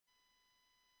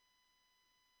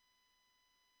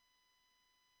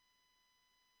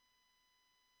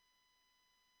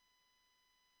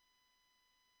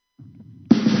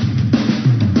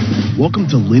Welcome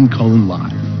to Lynn Cullen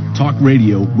Live, talk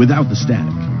radio without the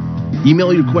static.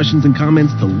 Email your questions and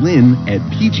comments to Lynn at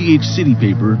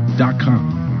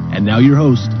pghcitypaper.com. And now your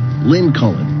host, Lynn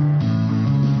Cullen.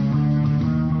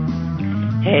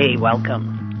 Hey,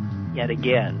 welcome yet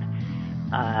again.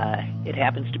 It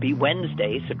happens to be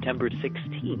Wednesday, September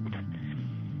 16th,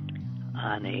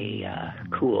 on a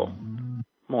cool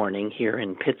morning here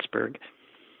in Pittsburgh.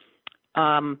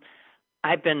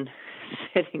 I've been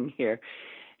sitting here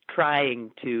trying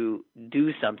to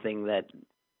do something that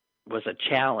was a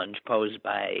challenge posed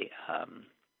by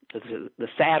the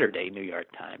Saturday New York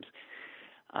Times,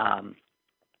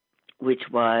 which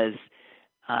was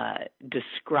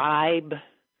describe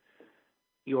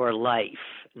your life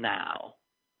now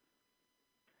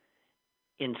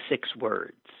in 6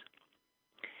 words.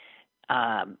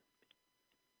 And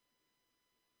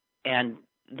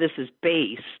this is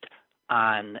based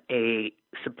on a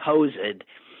supposed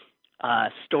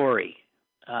story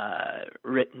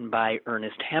written by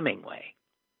Ernest Hemingway.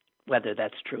 Whether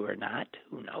that's true or not,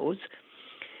 who knows?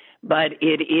 But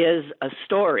it is a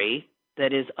story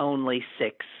that is only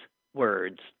 6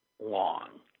 words long.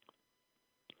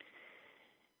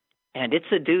 And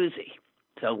it's a doozy.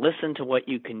 So listen to what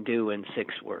you can do in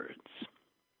 6 words.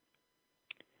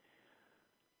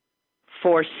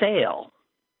 For sale,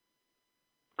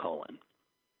 colon,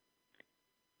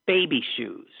 baby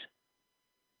shoes,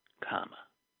 comma,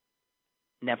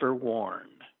 never worn.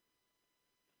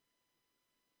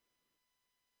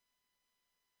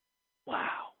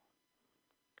 Wow.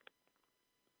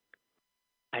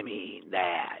 I mean,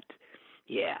 that,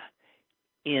 yeah,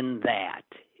 in that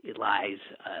it lies,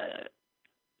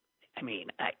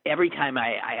 every time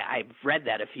I've read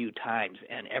that a few times,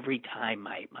 and every time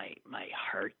my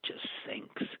heart just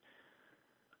sinks.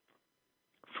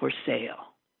 For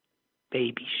sale,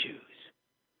 baby shoes,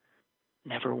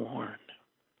 never worn.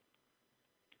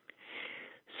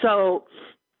 So,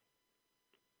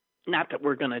 not that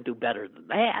we're going to do better than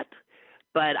that,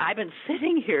 but I've been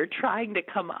sitting here trying to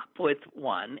come up with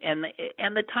one, and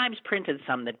the Times printed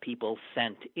some that people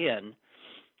sent in,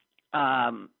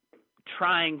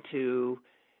 trying to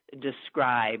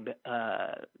describe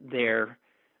their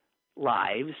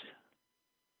lives,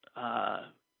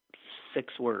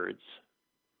 6 words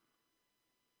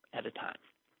at a time.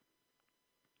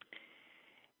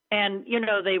 And,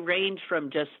 they range from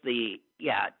just the,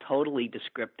 totally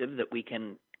descriptive that we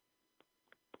can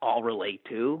all relate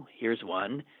to. Here's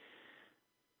one.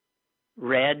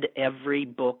 Read every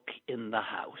book in the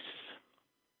house.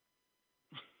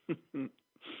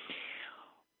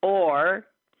 Or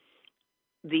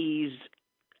these,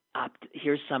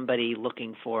 here's somebody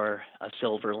looking for a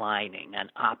silver lining, an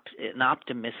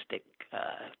optimistic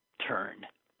turn.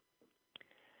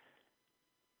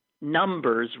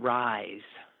 Numbers rise,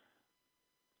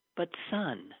 but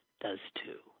sun does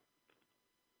too.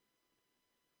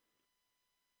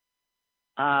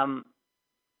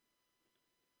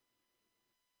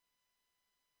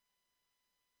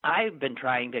 I've been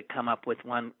trying to come up with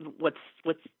one.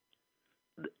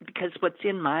 Because what's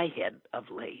in my head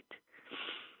of late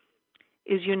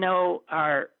is,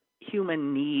 our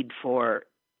human need for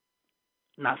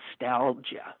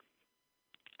nostalgia.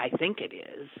 I think it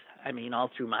is. All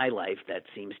through my life, that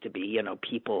seems to be,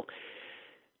 people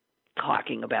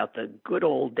talking about the good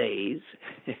old days,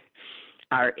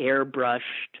 our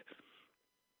airbrushed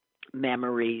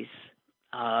memories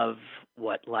of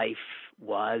what life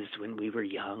was when we were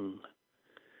young.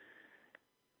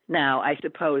 Now, I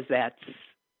suppose it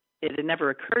had never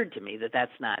occurred to me that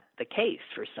that's not the case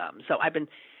for some. So I've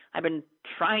been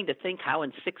trying to think, how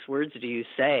in 6 words do you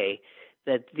say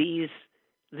that this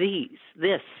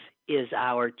is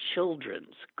our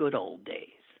children's good old days?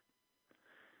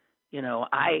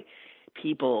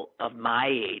 People of my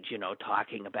age,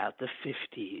 talking about the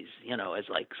 50s, as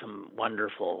like some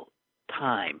wonderful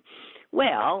time.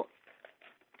 Well,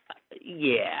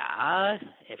 yeah,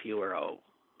 if you were a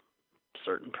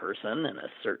certain person in a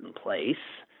certain place,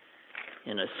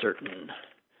 in a certain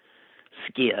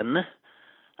skin,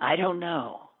 I don't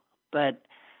know. But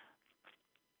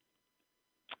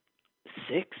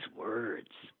 6 words,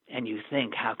 and you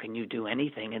think, how can you do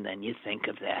anything? And then you think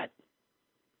of that.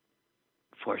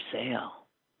 For sale.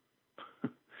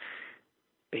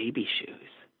 Baby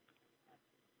shoes.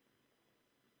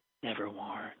 Never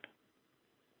worn.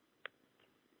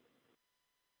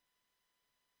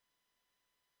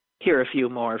 Here are a few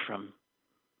more from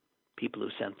people who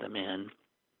sent them in.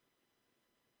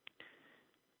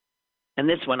 And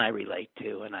this one I relate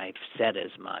to, and I've said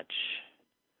as much.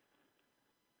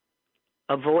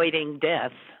 Avoiding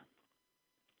death,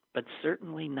 but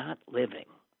certainly not living.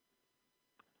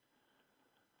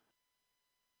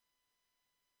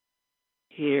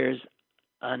 Here's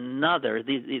another.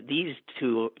 These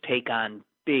two take on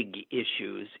big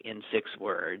issues in 6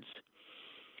 words.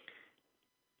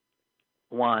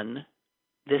 1,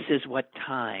 this is what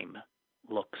time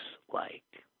looks like.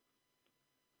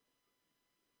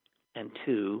 And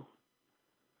 2,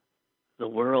 the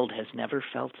world has never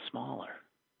felt smaller.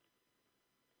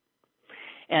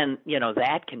 And,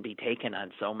 that can be taken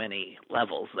on so many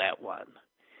levels, that one.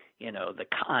 The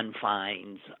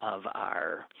confines of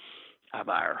our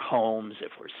homes,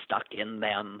 if we're stuck in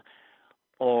them,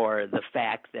 or the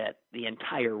fact that the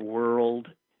entire world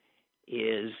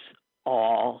is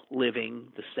all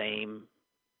living the same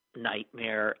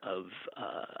nightmare of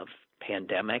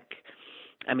pandemic.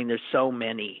 I mean, there's so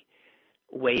many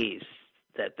ways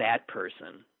that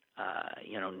person,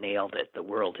 nailed it. The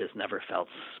world has never felt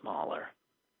smaller.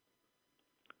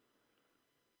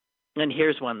 And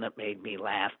here's one that made me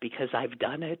laugh because I've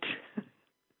done it.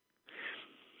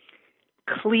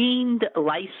 Cleaned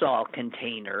Lysol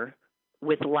container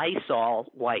with Lysol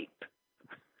wipe.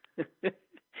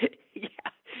 Yeah,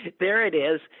 there it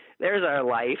is. There's our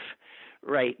life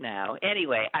right now.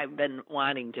 Anyway, I've been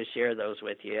wanting to share those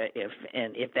with you.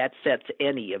 If that sets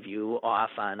any of you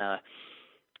off on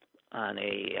an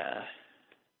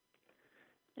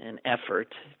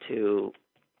effort to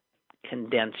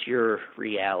condense your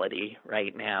reality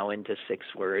right now into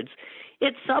 6 words,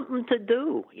 it's something to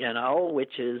do,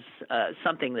 which is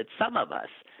something that some of us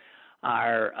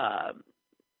are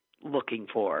looking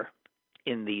for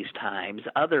in these times.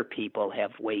 Other people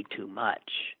have way too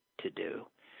much to do.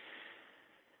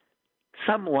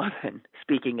 Some woman,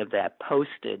 speaking of that,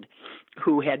 posted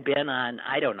who had been on,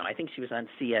 I don't know, I think she was on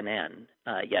CNN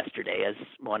yesterday as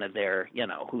one of their,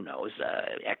 who knows,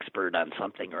 expert on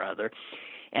something or other.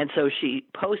 And so she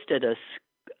posted a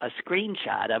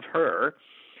screenshot of her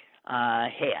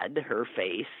head, her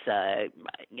face,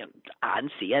 on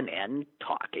CNN,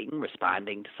 talking,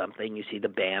 responding to something. You see the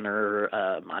banner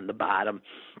on the bottom.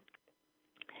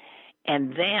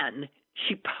 And then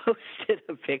she posted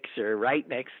a picture right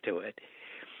next to it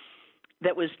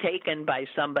that was taken by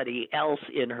somebody else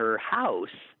in her house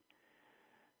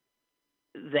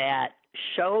that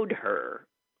showed her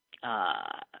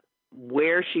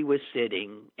where she was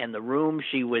sitting and the room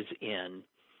she was in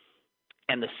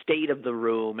and the state of the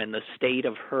room and the state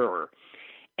of her.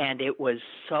 And it was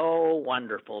so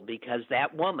wonderful because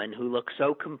that woman who looked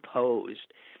so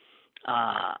composed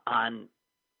on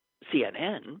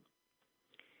CNN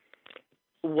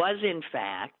was in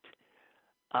fact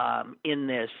in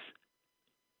this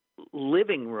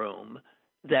living room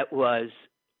that was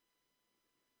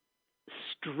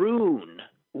strewn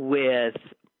with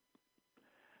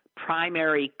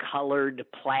primary colored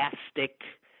plastic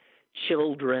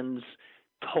children's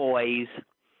toys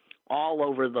all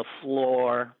over the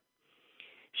floor.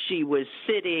 She was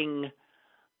sitting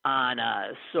on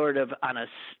a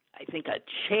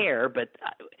chair, but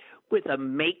with a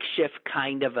makeshift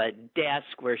kind of a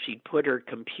desk where she'd put her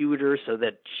computer so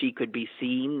that she could be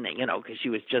seen, because she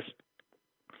was just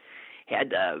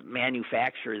had to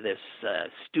manufacture this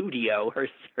studio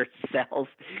herself.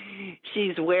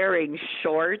 She's wearing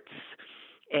shorts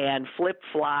and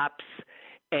flip-flops,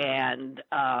 and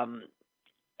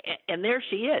there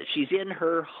she is. She's in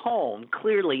her home,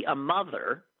 clearly a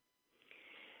mother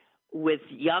with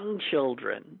young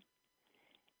children,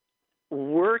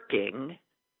 working,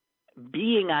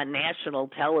 being on national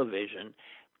television,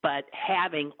 but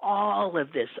having all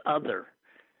of this other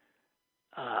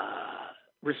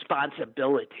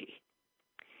responsibility.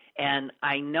 And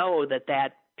I know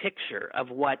that picture of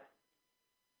what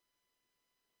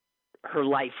her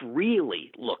life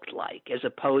really looked like, as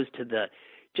opposed to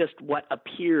just what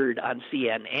appeared on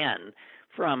CNN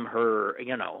from her,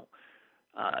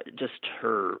 just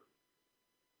her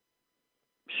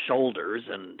shoulders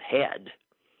and head,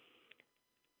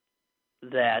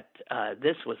 that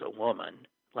this was a woman,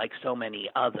 like so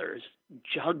many others,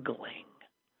 juggling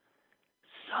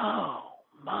so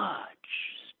much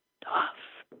stuff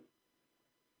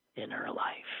in her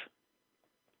life.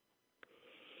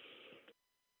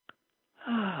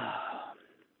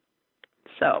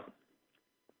 So,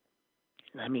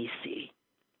 let me see.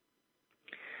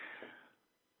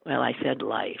 Well, I said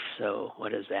life, so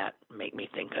what does that make me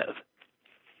think of?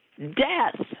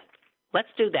 Death! Let's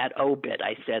do that obit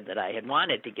I said that I had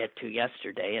wanted to get to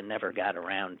yesterday and never got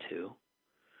around to,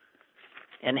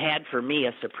 and had for me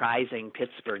a surprising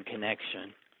Pittsburgh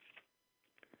connection.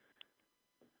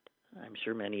 I'm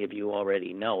sure many of you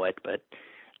already know it, but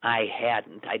I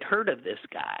hadn't. I'd heard of this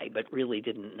guy, but really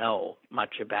didn't know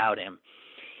much about him.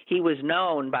 He was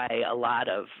known by a lot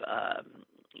of,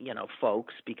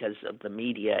 folks because of the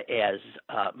media as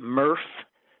Murph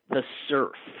the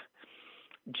Surf,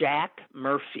 Jack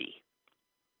Murphy.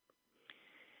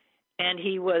 And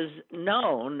he was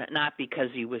known not because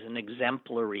he was an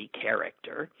exemplary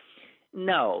character.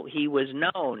 No, he was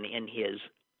known in his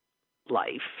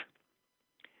life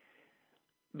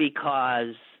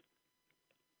because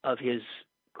of his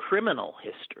criminal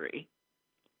history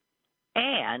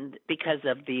and because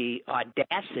of the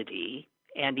audacity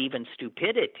and even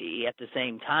stupidity at the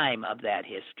same time of that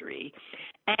history,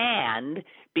 and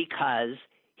because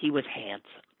he was handsome.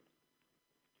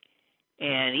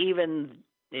 And even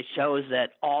it shows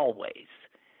that always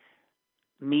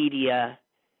media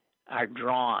are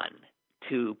drawn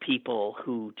to people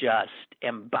who just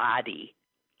embody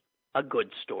a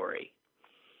good story.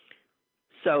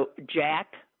 So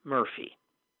Jack Murphy,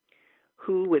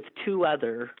 who with two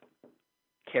other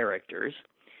characters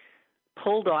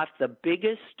pulled off the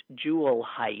biggest jewel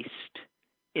heist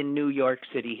in New York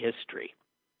City history.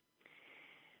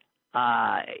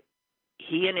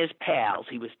 He and his pals,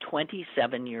 he was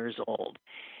 27 years old,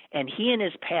 and he and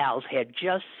his pals had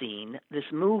just seen this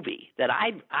movie that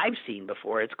I've seen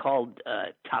before. It's called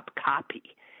Top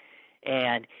Copy,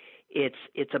 and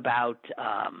it's about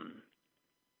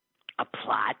a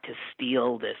plot to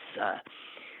steal this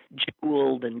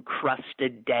jeweled and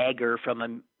crusted dagger from a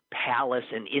palace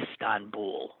in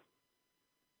Istanbul.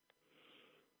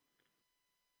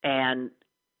 And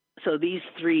so these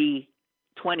three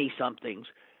 20-somethings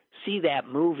see that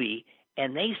movie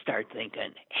and they start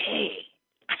thinking, hey,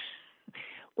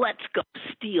 let's go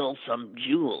steal some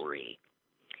jewelry.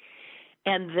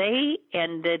 And they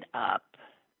ended up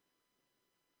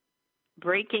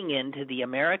breaking into the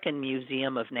American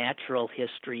Museum of Natural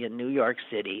History in New York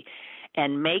City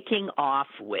and making off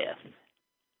with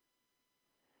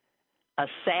a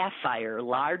sapphire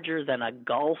larger than a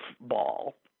golf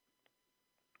ball,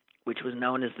 which was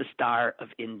known as the Star of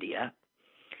India,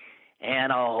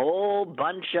 and a whole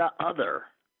bunch of other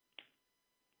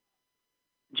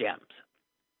gems.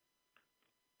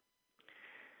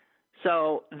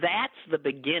 So that's the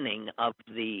beginning of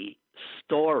the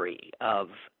story of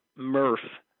Murph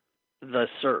the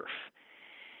Surf.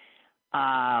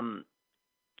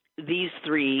 These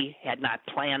three had not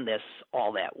planned this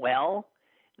all that well.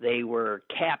 They were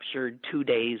captured 2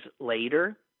 days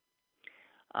later.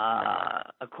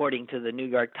 According to the New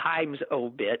York Times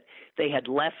obit, they had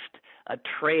left a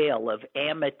trail of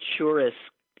amateurish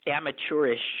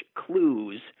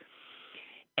clues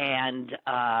and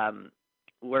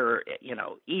were,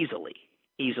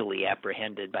 easily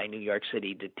apprehended by New York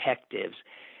City detectives.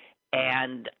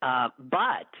 And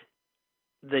but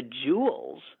the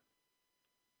jewels,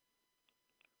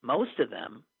 most of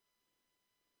them,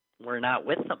 were not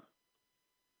with them.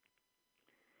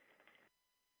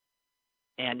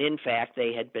 And in fact,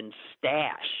 they had been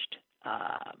stashed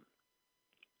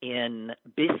in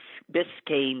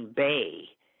Biscayne Bay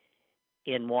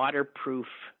in waterproof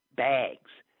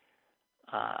bags.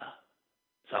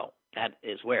 So that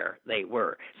is where they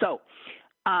were. So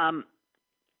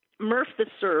Murph the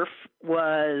Surf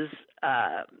was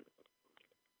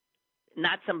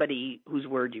not somebody whose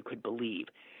word you could believe.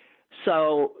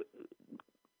 So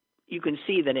you can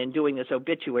see that in doing this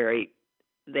obituary,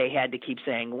 they had to keep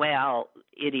saying, well,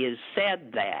 it is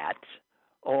said that,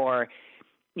 or,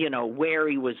 where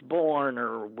he was born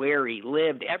or where he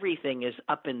lived, everything is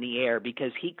up in the air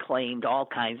because he claimed all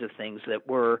kinds of things that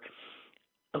were,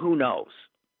 who knows,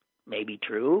 maybe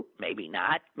true, maybe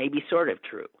not, maybe sort of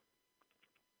true.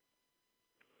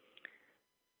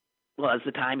 Well, as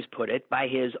the Times put it, by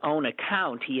his own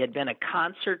account, he had been a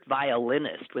concert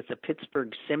violinist with the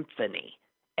Pittsburgh Symphony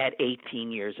at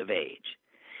 18 years of age.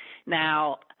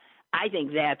 Now, I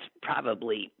think that's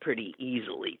probably pretty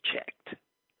easily checked,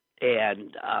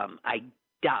 and I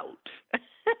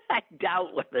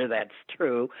doubt whether that's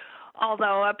true,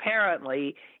 although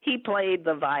apparently he played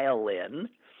the violin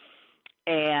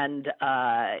and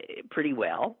pretty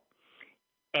well,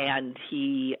 and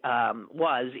he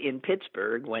was in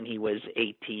Pittsburgh when he was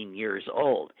 18 years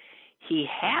old. He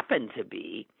happened to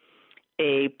be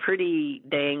a pretty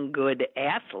dang good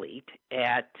athlete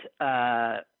at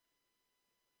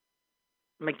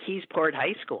McKeesport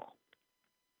High School.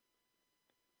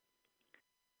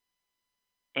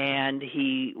 And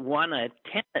he won a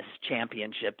tennis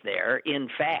championship there, in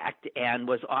fact, and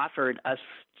was offered a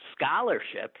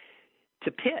scholarship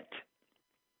to Pitt.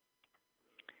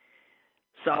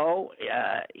 So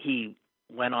he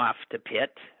went off to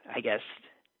Pitt. I guess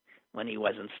when he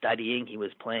wasn't studying, he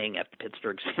was playing at the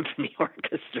Pittsburgh Symphony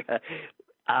Orchestra.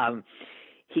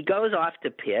 He goes off to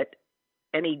Pitt,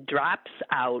 and he drops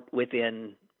out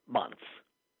within months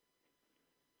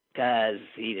because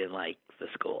he didn't like the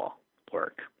school.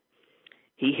 work.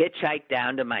 He hitchhiked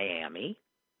down to Miami,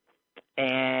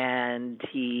 and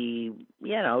he,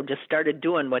 just started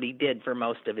doing what he did for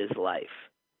most of his life.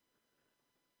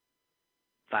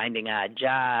 Finding odd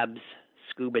jobs,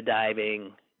 scuba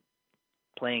diving,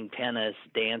 playing tennis,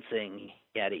 dancing,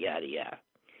 yada, yada, yada.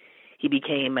 He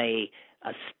became a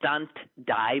stunt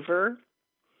diver.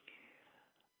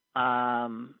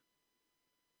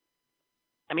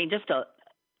 Just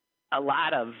a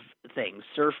lot of things.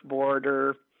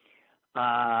 Surfboarder.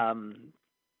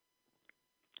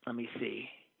 Let me see.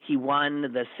 He won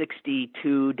the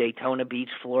 62 Daytona Beach,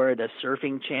 Florida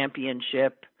surfing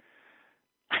championship.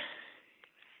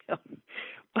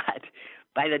 But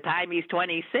by the time he's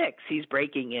 26, he's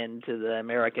breaking into the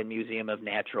American Museum of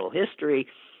Natural History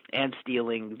and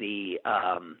stealing the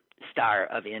Star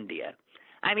of India.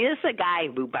 This is a guy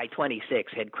who by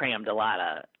 26 had crammed a lot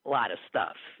of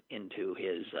stuff into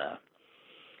his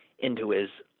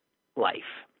life.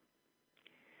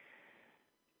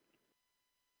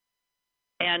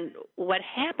 And what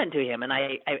happened to him, and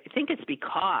I think it's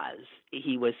because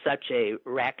he was such a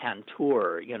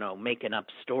raconteur, making up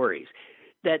stories,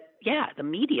 that, the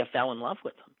media fell in love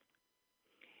with him.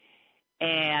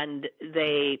 And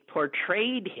they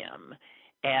portrayed him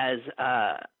as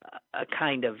a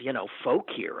kind of,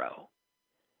 folk hero,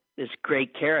 this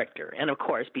great character. And, of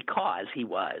course, because he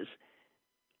was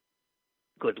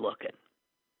good looking.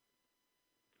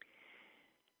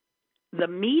 The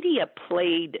media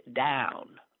played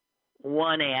down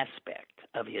one aspect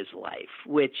of his life,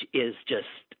 which is just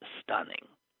stunning.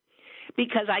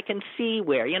 Because I can see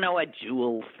where, a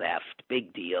jewel theft,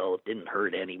 big deal, didn't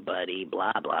hurt anybody,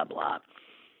 blah, blah, blah.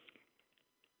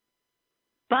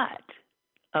 But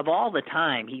of all the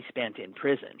time he spent in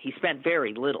prison, he spent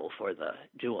very little for the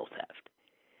jewel theft.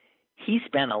 He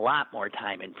spent a lot more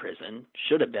time in prison,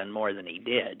 should have been more than he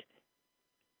did,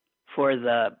 for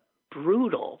the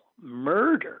brutal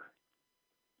murder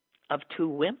of 2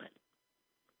 women.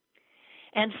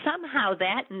 And somehow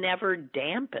that never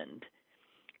dampened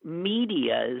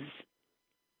media's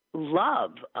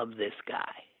love of this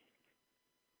guy.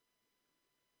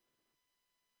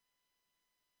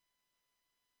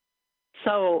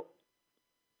 So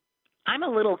I'm a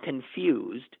little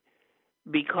confused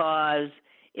because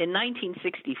in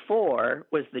 1964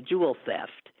 was the jewel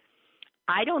theft.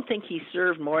 I don't think he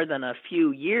served more than a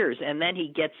few years, and then he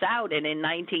gets out, and in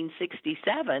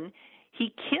 1967,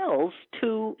 he kills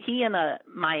 2, he and a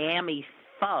Miami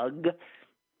thug,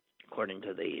 according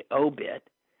to the obit,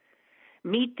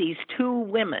 meet these 2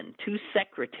 women, 2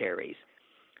 secretaries,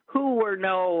 who were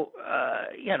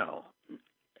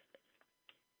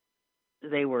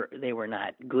they were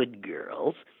not good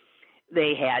girls.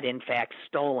 They had, in fact,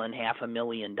 stolen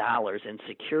 $500,000 in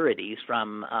securities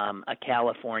from a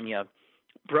California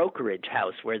brokerage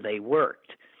house where they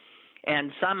worked.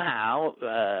 And somehow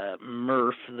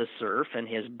Murph the Surf and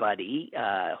his buddy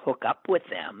hook up with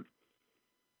them,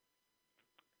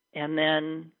 and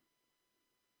then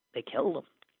they killed them.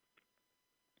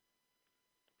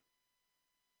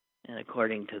 And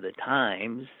according to the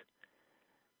Times,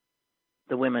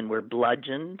 the women were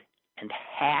bludgeoned and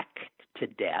hacked to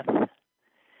death.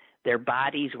 Their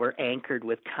bodies were anchored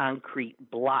with concrete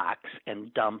blocks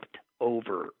and dumped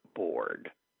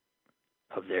overboard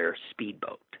of their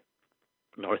speedboat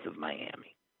north of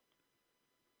Miami.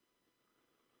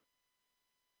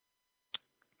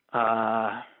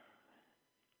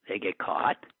 They get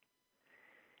caught.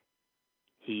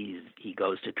 He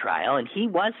goes to trial, and he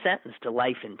was sentenced to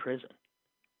life in prison.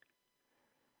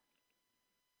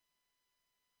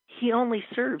 He only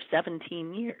served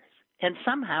 17 years, and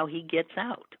somehow he gets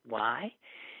out. Why?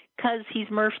 Because he's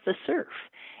Murph the Surf,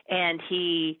 and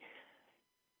he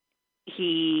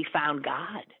found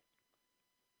God,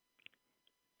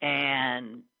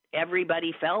 and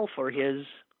everybody fell for his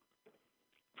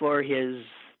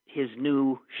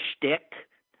new shtick,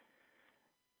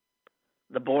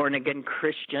 the born-again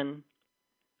Christian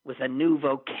with a new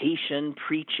vocation,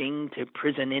 preaching to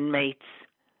prison inmates.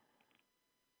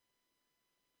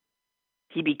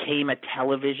 He became a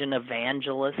television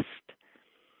evangelist.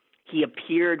 He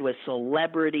appeared with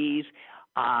celebrities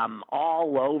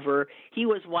all over. He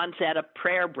was once at a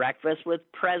prayer breakfast with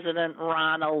President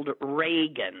Ronald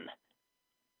Reagan,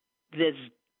 this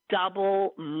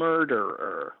double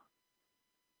murderer.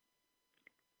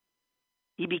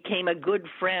 He became a good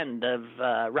friend of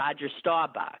Roger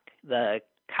Staubach, the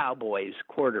Cowboys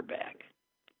quarterback.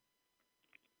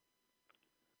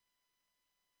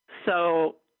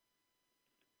 So,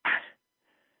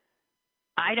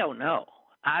 I don't know.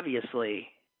 Obviously,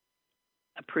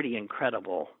 a pretty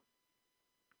incredible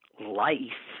life.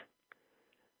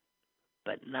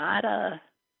 but not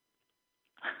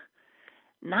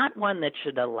one that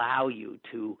should allow you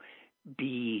to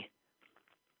be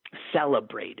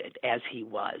celebrated as he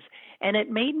was. And it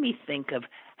made me think of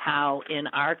how in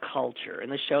our culture,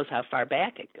 and this shows how far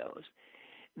back it goes,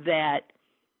 that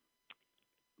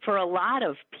for a lot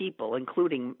of people,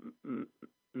 including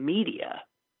media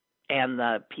and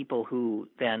the people who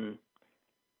then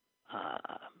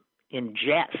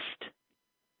ingest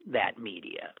that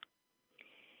media,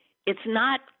 it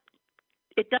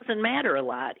doesn't matter a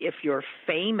lot if you're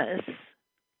famous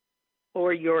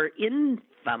or you're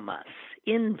infamous.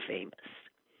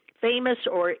 Famous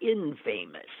or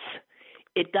infamous.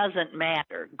 It doesn't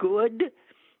matter, good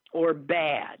or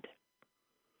bad.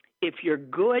 If you're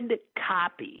good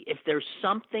copy, if there's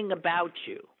something about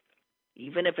you,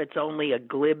 even if it's only a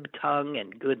glib tongue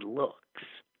and good looks,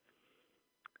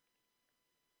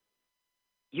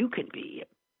 you can be a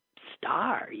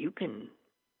star. You can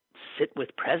sit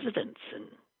with presidents and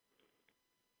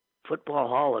Football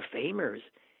Hall of Famers.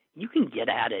 You can get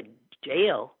out of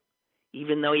jail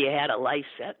even though you had a life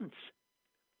sentence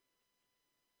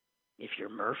if you're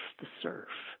Murph the Surf.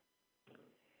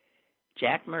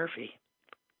 Jack Murphy.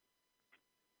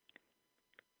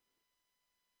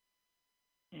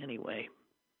 Anyway,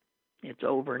 it's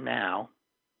over now.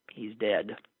 He's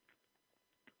dead.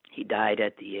 He died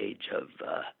at the age of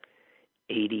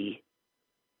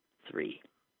 83.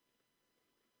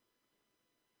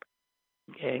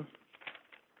 Okay.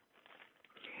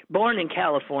 Born in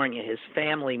California, his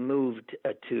family moved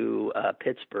to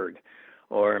Pittsburgh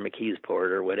or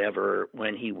McKeesport or whatever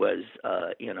when he was,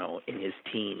 in his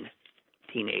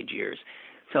teenage years.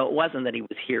 So it wasn't that he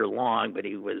was here long, but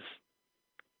he was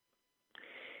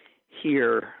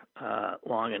here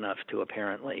long enough to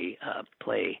apparently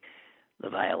play the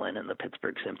violin in the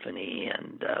Pittsburgh Symphony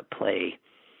and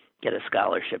get a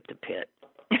scholarship to Pitt.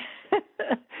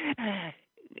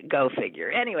 Go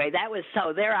figure. Anyway,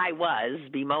 there I was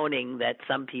bemoaning that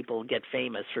some people get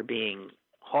famous for being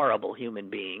horrible human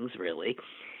beings, really.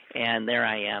 And there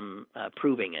I am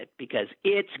proving it because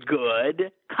it's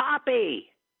good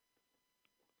copy.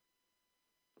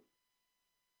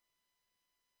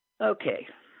 Okay.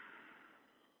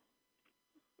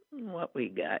 What we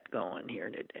got going here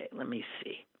today? Let me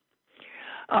see.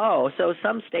 Oh, so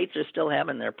some states are still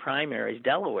having their primaries.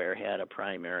 Delaware had a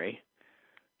primary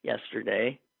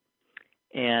yesterday.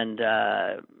 And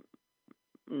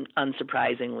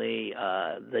unsurprisingly,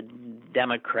 the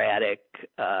Democratic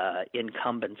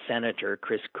incumbent senator,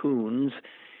 Chris Coons,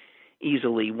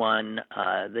 easily won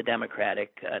the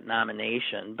Democratic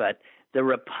nomination. But the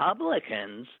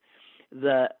Republicans,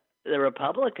 the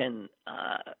Republican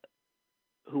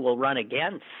who will run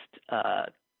against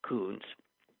Coons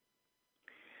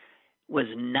was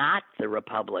not the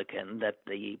Republican that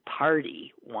the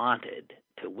party wanted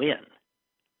to win.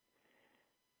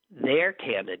 Their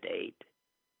candidate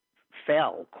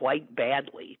fell quite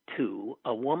badly to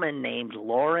a woman named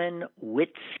Lauren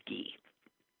Witzke,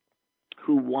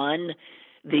 who won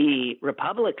the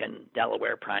Republican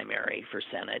Delaware primary for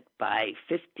Senate by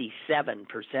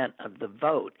 57% of the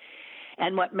vote.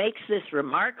 And what makes this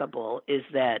remarkable is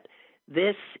that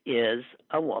this is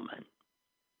a woman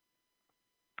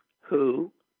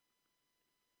who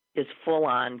is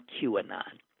full-on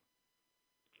QAnon.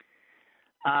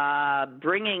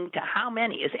 Bringing to how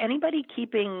many? Is anybody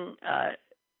keeping?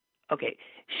 Okay,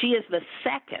 she is the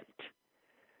second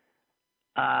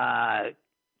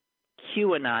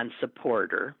QAnon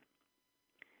supporter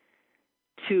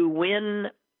to win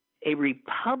a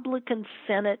Republican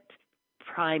Senate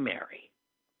primary.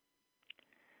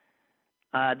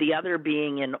 The other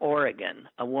being in Oregon,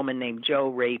 a woman named Jo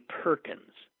Ray Perkins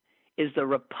is the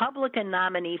Republican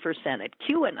nominee for Senate,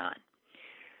 QAnon.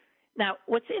 Now,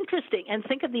 what's interesting, and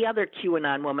think of the other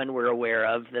QAnon woman we're aware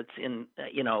of that's in,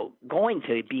 going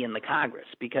to be in the Congress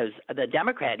because the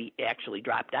Democrat actually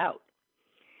dropped out.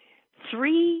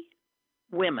 3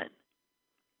 women,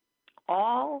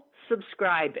 all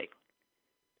subscribing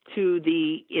to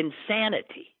the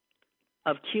insanity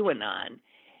of QAnon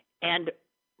and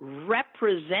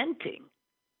representing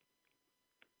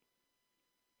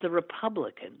the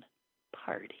Republican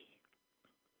Party.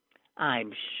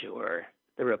 I'm sure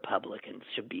the Republicans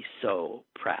should be so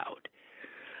proud.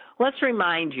 Let's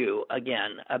remind you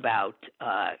again about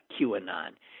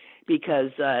QAnon,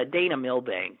 because Dana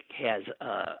Milbank has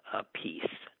a piece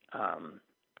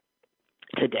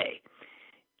today.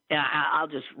 And I'll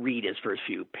just read his first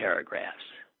few paragraphs.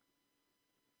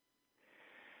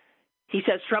 He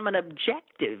says, from an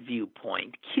objective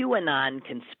viewpoint, QAnon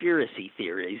conspiracy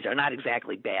theories are not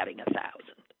exactly batting 1,000.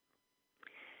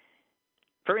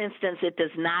 For instance, it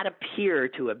does not appear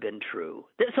to have been true.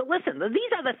 So listen,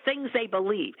 these are the things they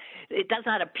believe. It does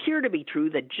not appear to be true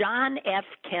that John F.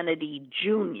 Kennedy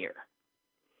Jr.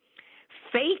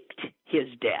 faked his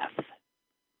death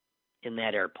in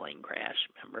that airplane crash,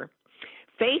 remember?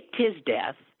 Faked his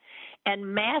death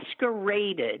and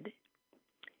masqueraded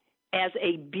as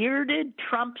a bearded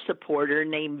Trump supporter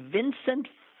named Vincent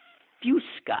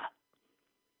Fusca.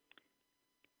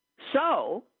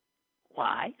 So,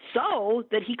 why? So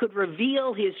that he could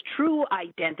reveal his true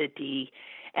identity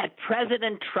at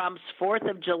President Trump's 4th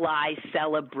of July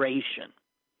celebration,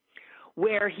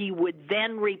 where he would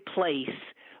then replace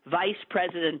Vice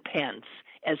President Pence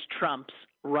as Trump's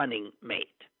running mate.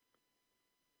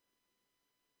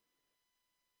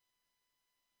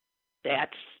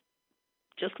 That's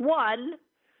just one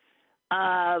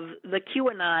of the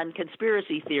QAnon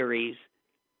conspiracy theories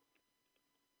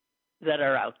that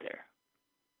are out there.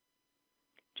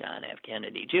 John F.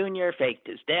 Kennedy Jr. faked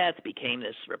his death, became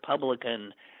this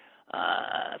Republican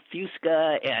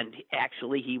Fusca, and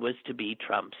actually he was to be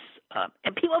Trump's.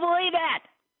 And people believe that.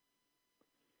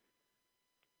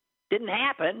 Didn't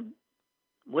happen.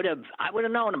 I would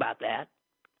have known about that.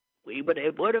 It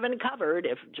would have been covered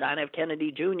if John F.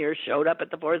 Kennedy Jr. showed up at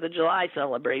the 4th of July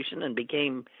celebration and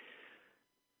became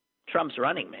Trump's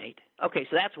running mate. Okay,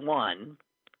 so that's one.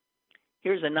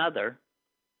 Here's another.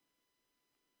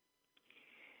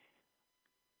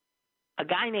 A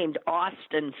guy named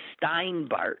Austin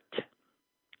Steinbart,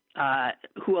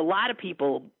 who a lot of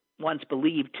people once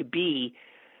believed to be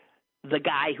the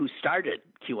guy who started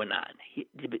QAnon.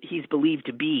 He's believed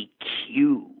to be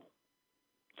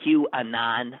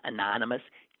anonymous,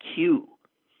 Q.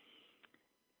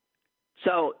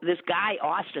 So this guy,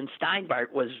 Austin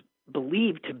Steinbart, was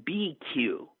believed to be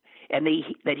Q, and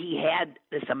that he had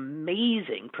this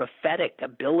amazing prophetic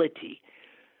ability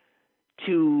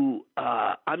to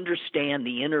understand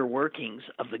the inner workings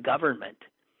of the government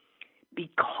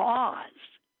because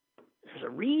there's a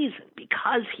reason,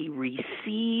 because he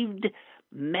received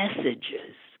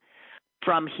messages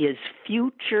from his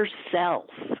future self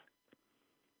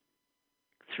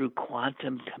through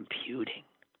quantum computing.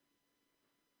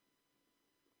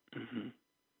 Mm-hmm.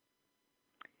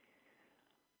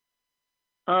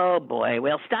 Oh, boy.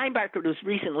 Well, Steinbart was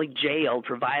recently jailed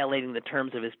for violating the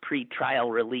terms of his pre-trial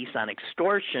release on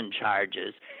extortion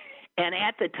charges. And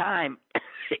at the time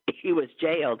he was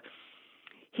jailed,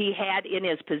 he had in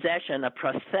his possession a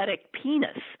prosthetic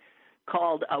penis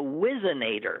called a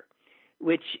Wizinator,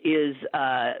 which is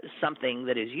something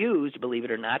that is used, believe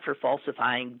it or not, for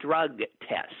falsifying drug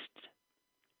tests.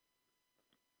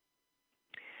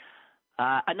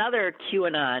 Another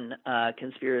QAnon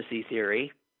conspiracy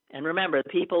theory, and remember, the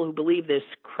people who believe this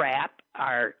crap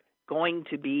are going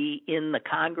to be in the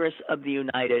Congress of the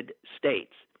United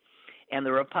States, and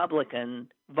the Republican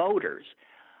voters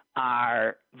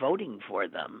are voting for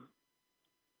them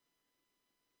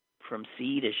from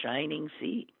sea to shining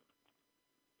sea.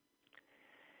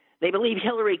 They believe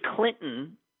Hillary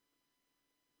Clinton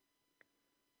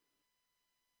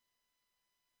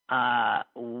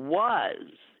was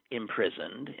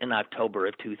imprisoned in October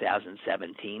of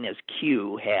 2017, as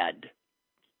Q had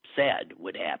said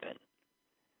would happen.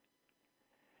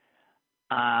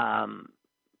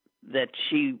 That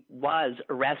she was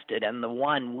arrested, and the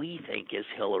one we think is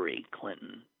Hillary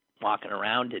Clinton walking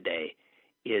around today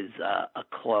is a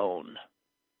clone.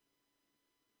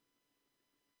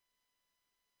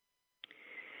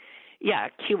 Yeah,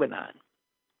 QAnon.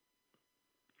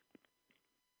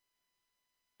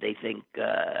 They think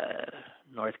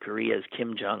North Korea's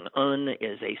Kim Jong-un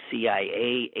is a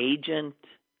CIA agent,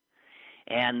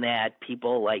 and that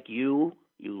people like you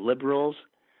liberals,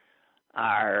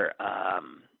 are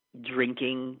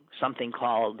drinking something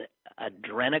called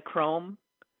adrenochrome,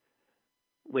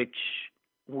 which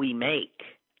we make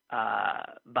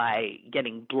by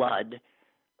getting blood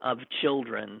of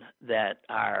children that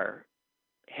are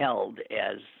held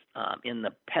as in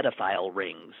the pedophile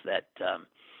rings that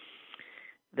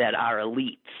our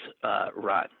elites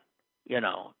run. You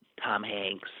know, Tom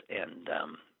Hanks and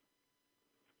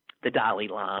the Dalai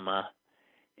Lama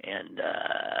and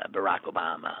Barack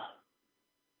Obama.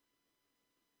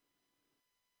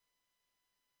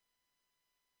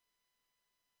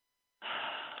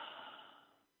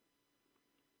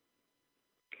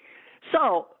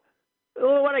 So,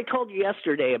 what I told you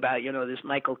yesterday about, this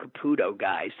Michael Caputo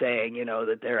guy saying,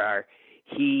 that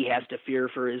he has to fear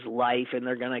for his life and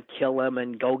they're going to kill him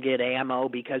and go get ammo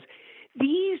because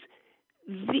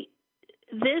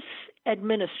this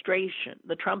administration,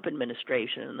 the Trump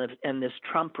administration and this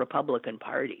Trump Republican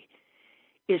Party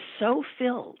is so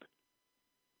filled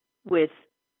with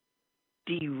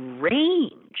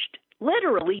deranged,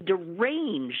 literally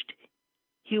deranged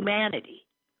humanity.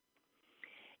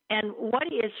 And what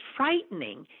is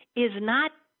frightening is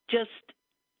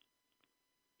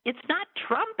it's not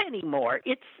Trump anymore.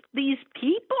 It's these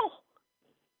people.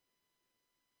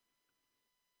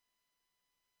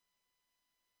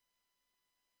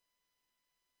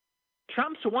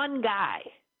 Trump's one guy.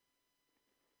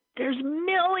 There's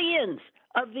millions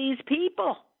of these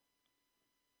people.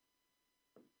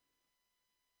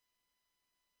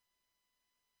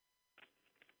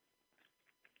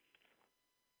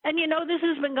 And this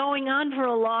has been going on for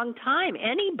a long time.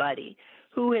 Anybody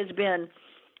who has been,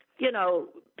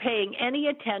 paying any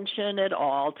attention at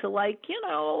all to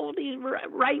the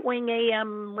right-wing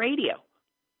AM radio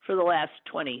for the last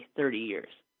 20, 30 years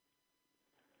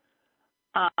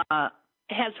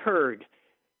has heard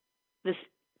this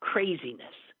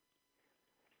craziness.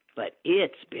 But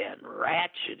it's been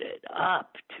ratcheted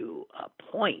up to a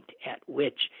point at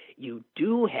which you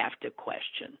do have to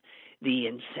question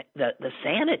the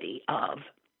sanity of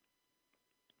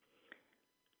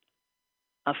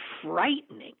a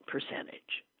frightening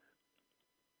percentage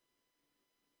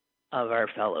of our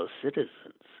fellow citizens.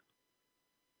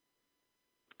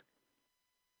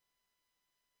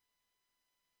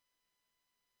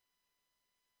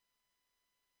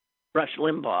 Rush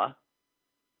Limbaugh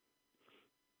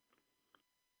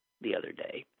the other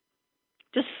day,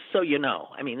 just so you know,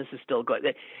 this is still going.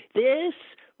 This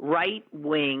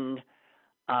right-wing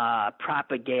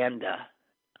propaganda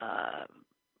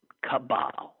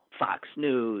cabal, Fox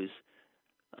News,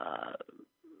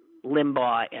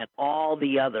 Limbaugh, and all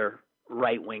the other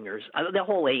right-wingers, the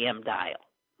whole AM dial,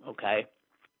 okay?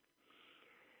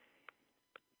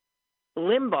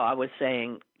 Limbaugh was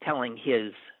telling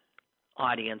his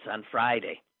audience on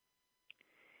Friday,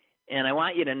 and I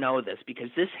want you to know this because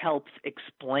this helps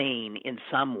explain in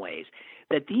some ways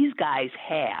that these guys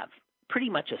have pretty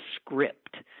much a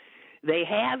script. They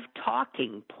have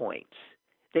talking points.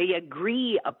 They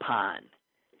agree upon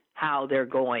how they're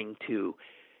going to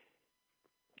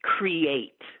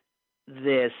create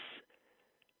this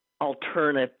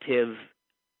alternative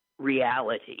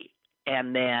reality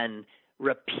and then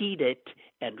repeat it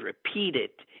and repeat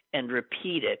it and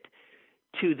repeat it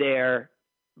to their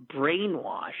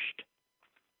brainwashed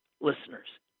listeners.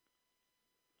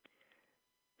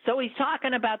 So he's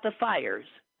talking about the fires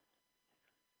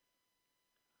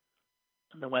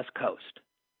on the West Coast.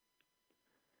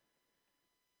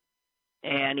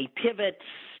 And he pivots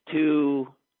to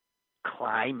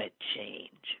climate change.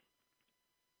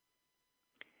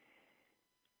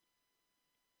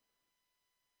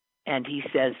 And he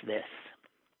says this: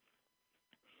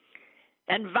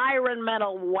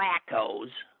 environmental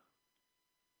wackos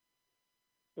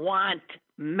want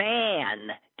man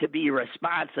to be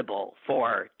responsible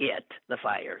for the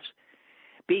fires,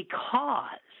 because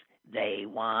they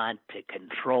want to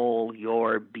control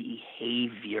your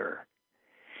behavior.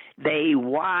 They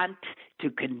want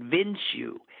to convince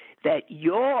you that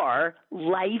your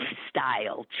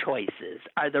lifestyle choices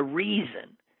are the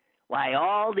reason why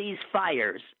all these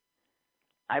fires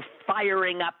are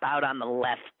firing up out on the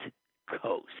left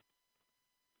coast.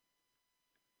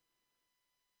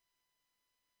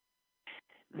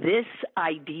 This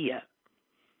idea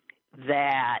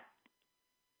that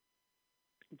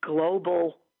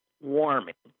global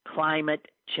warming, climate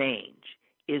change,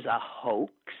 is a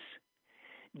hoax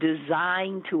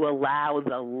designed to allow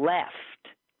the left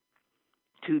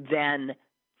to then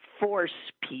force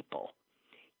people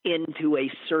into a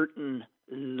certain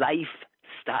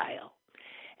lifestyle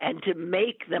and to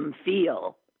make them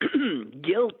feel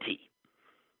guilty,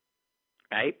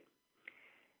 right?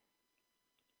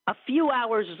 A few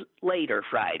hours later,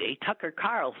 Friday, Tucker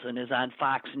Carlson is on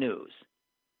Fox News,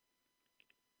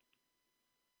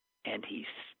 and he's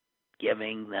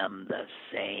giving them the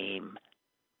same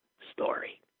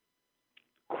story.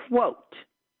 Quote,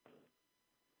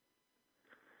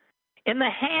 in the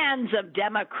hands of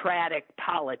Democratic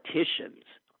politicians,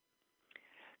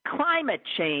 climate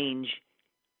change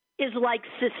is like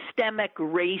systemic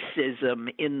racism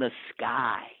in the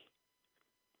sky.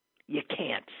 You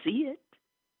can't see it,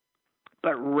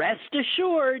 but rest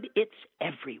assured it's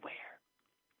everywhere.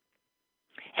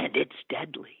 And it's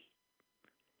deadly.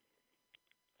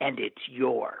 And it's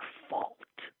your fault.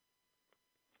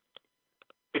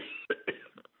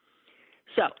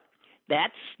 So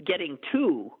that's getting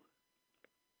two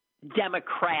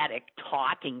Democratic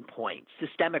talking points: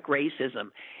 systemic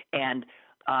racism and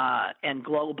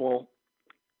global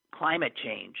climate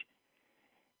change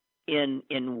in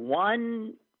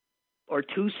one or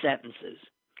two sentences.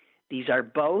 These are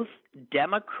both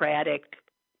Democratic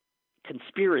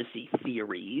conspiracy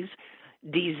theories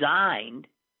designed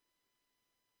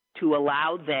to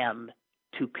allow them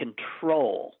to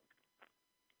control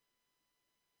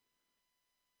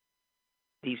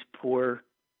these poor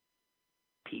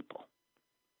people,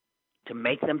 to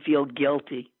make them feel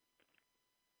guilty,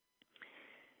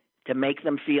 to make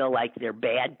them feel like they're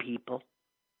bad people.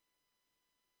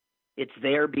 It's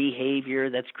their behavior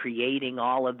that's creating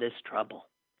all of this trouble.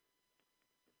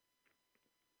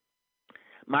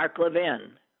 Mark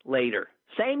Levin, later,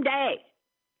 same day,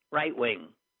 right-wing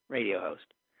radio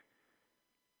host.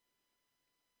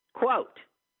 Quote,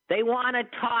 they want to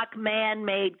talk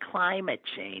man-made climate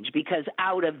change because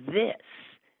out of this,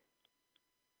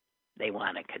 they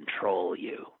want to control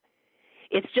you.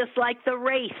 It's just like the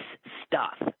race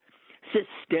stuff.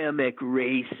 Systemic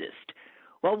racist.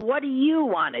 Well, what do you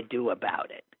want to do about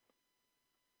it?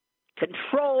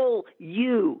 Control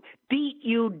you, beat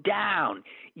you down.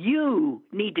 You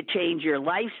need to change your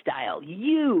lifestyle.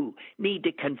 You need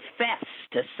to confess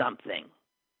to something.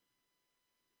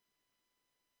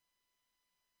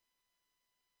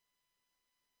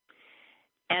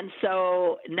 And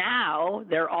so now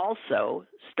they're also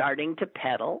starting to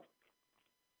peddle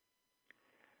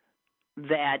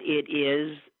that it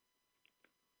is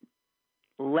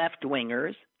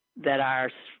left-wingers that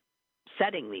are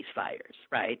setting these fires,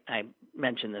 right? I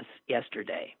mentioned this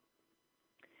yesterday.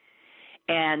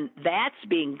 And that's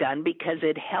being done because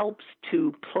it helps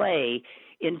to play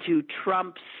into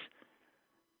Trump's,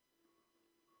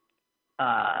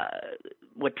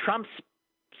 what Trump's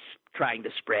trying to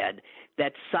spread,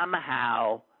 that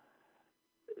somehow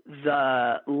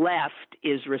the left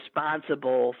is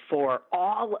responsible for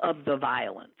all of the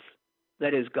violence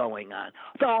that is going on,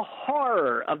 the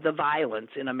horror of the violence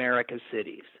in America's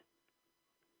cities,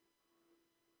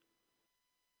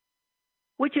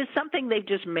 which is something they've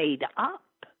just made up.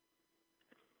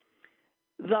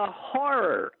 The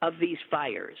horror of these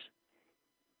fires,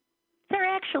 they're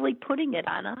actually putting it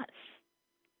on us.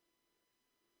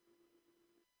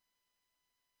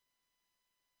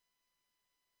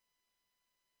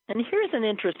 And here's an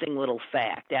interesting little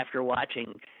fact after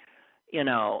watching,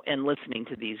 and listening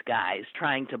to these guys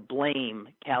trying to blame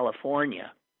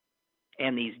California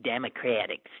and these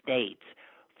democratic states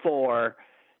for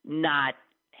not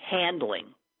handling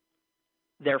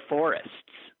their forests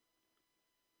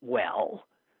well,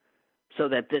 so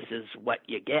that this is what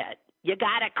you get. You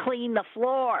got to clean the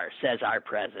floor, says our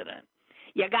president.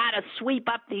 You got to sweep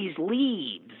up these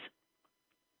leaves.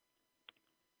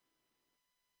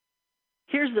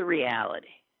 Here's the reality.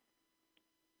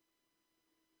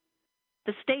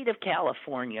 The state of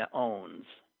California owns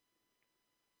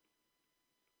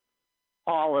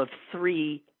all of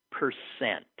 3%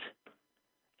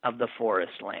 of the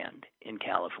forest land in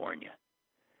California.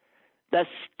 The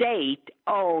state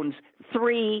owns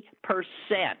 3%.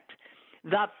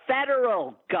 The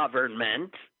federal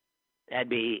government, that'd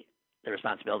be the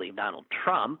responsibility of Donald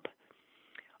Trump,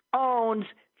 owns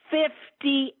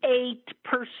 58%.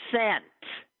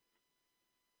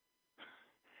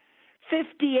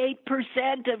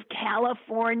 58% of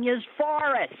California's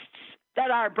forests that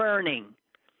are burning.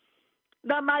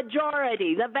 The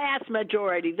majority, the vast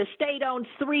majority, the state owns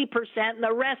 3% and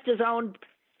the rest is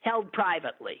held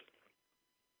privately.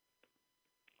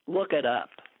 Look it up.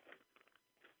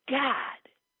 God.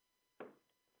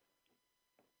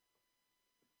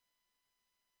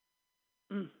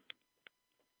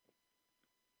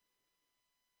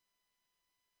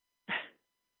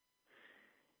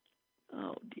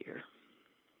 Oh, dear.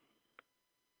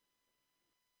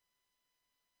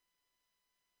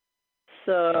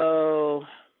 So,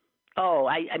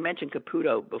 I mentioned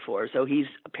Caputo before. So he's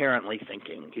apparently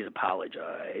thinking, he's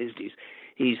apologized.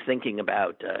 He's thinking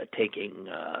about taking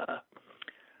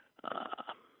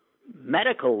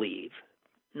medical leave,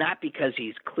 not because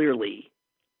he's clearly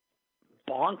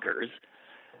bonkers,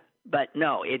 but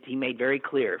no, he made very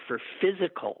clear for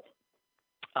physical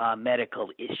medical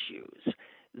issues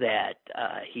that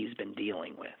he's been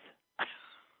dealing with.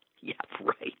 Yeah,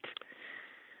 right.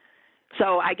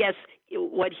 So I guess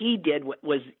what he did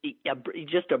was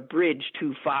just a bridge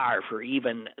too far for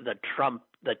even the Trump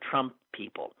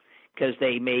people, because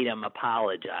they made him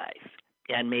apologize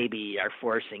and maybe are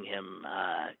forcing him,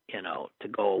 to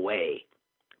go away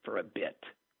for a bit.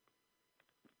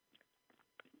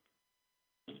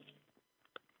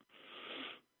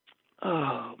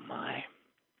 Oh my!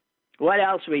 What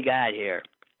else we got here?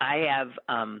 I have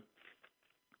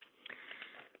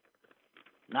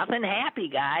nothing happy,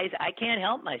 guys. I can't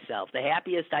help myself. The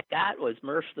happiest I got was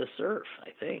Murph the Surf,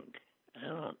 I think. I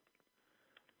don't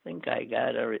think I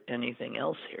got anything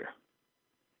else here.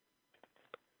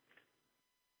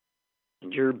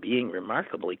 And you're being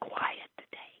remarkably quiet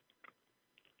today.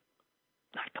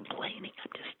 Not complaining.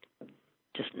 I'm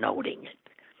just noting it.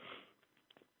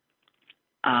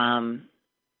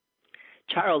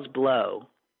 Charles Blow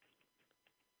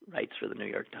writes for the New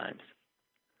York Times.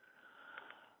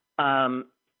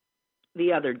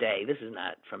 The other day, this is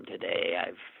not from today,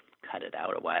 I've cut it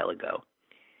out a while ago.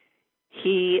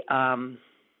 He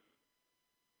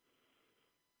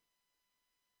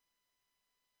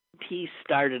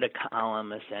started a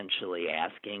column essentially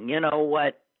asking, you know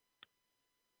what,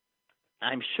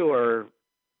 I'm sure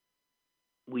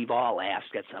we've all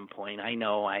asked at some point. I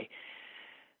know I,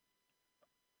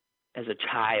 as a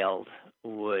child,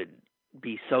 would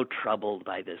be so troubled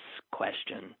by this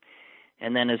question.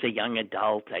 And then as a young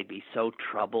adult, I'd be so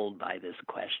troubled by this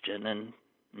question. And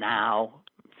now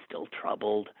I'm still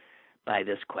troubled by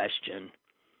this question.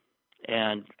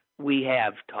 And we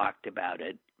have talked about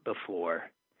it before.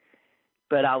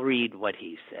 But I'll read what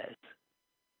he says.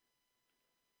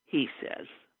 He says,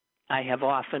 I have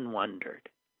often wondered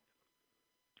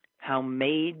how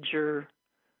major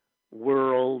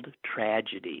world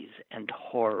tragedies and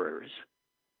horrors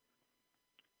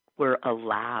were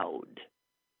allowed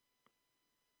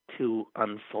to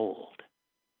unfold.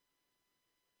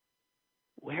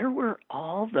 Where were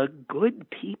all the good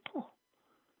people?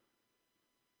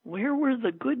 Where were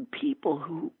the good people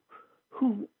who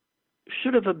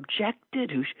should have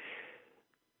objected, who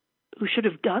should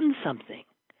have done something?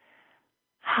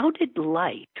 How did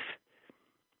life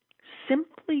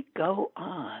simply go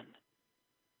on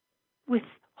with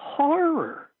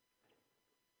horror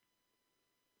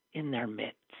in their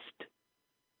midst?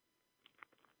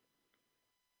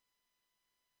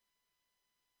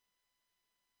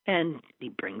 And he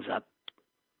brings up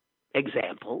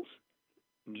examples.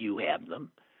 You have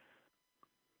them.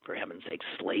 For heaven's sake,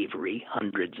 slavery,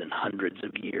 hundreds and hundreds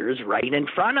of years, right in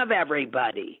front of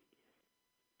everybody.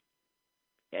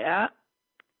 Yeah.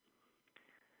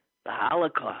 The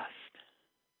Holocaust.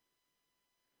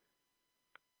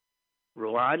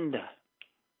 Rwanda.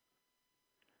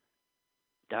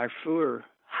 Darfur.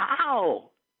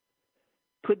 How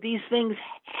could these things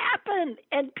happen?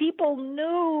 And people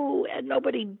knew, and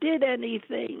nobody did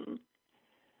anything.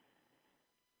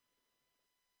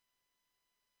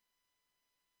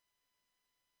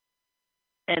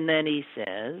 And then he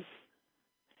says,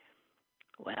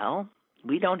 well,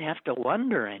 we don't have to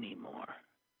wonder anymore.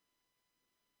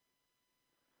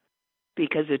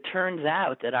 Because it turns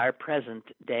out that our present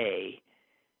day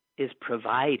is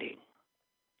providing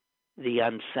the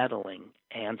unsettling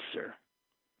answer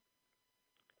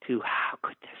to how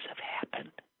could this have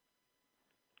happened?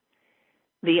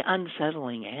 The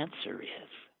unsettling answer is,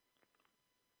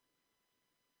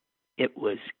 it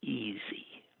was easy.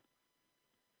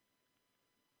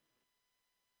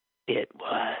 It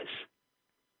was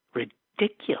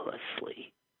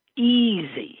ridiculously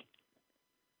easy.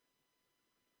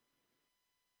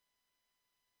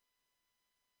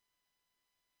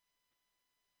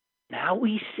 Now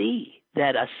we see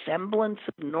that a semblance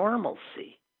of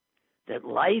normalcy, that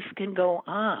life can go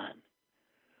on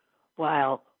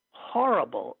while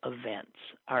horrible events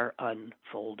are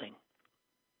unfolding.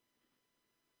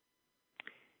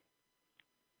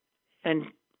 And,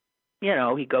 you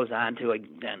know, he goes on to,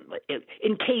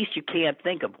 in case you can't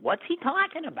think of what's he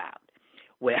talking about.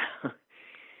 Well,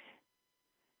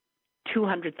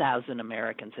 200,000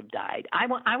 Americans have died. I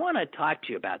want to talk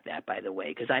to you about that, by the way,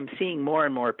 because I'm seeing more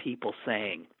and more people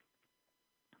saying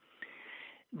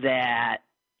that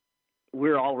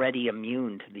we're already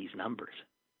immune to these numbers.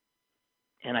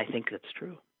 And I think that's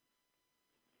true.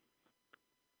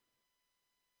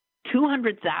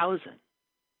 200,000.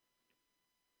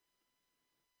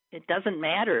 It doesn't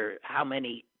matter how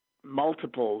many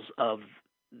multiples of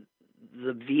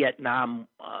the Vietnam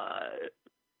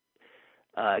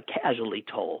casualty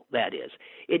toll that is.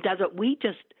 It doesn't.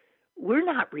 We're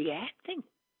not reacting.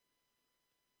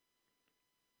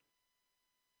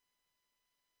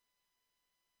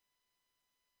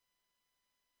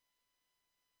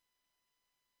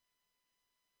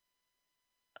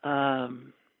 I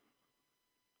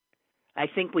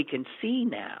think we can see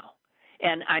now.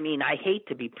 And I mean, I hate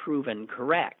to be proven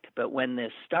correct, but when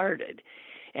this started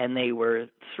and they were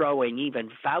throwing, even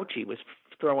Fauci was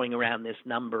throwing around this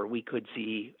number, we could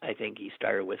see, I think he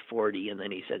started with 40 and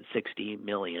then he said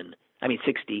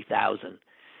 60,000.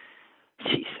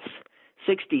 Jesus,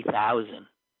 60,000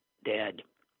 dead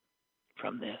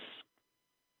from this.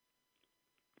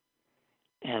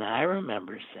 And I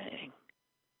remember saying,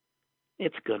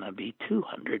 it's going to be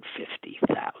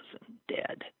 250,000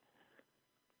 dead.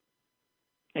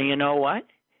 And you know what?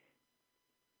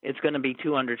 it's going to be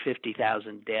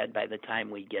 250,000 dead by the time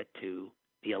we get to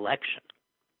the election.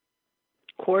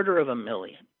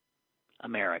 250,000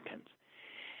 Americans.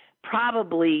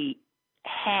 Probably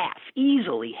half,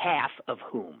 easily half of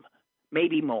whom,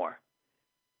 maybe more,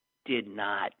 did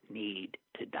not need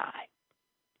to die,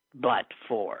 but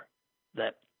for the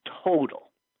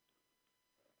total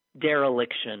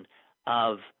dereliction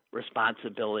of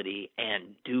responsibility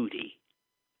and duty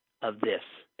of this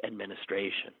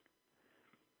administration.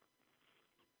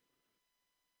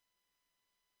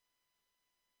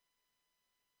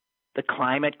 The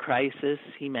climate crisis,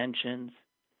 he mentions,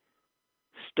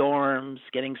 storms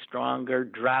getting stronger,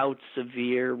 droughts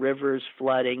severe, rivers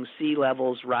flooding, sea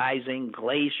levels rising,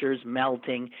 glaciers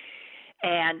melting,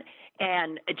 and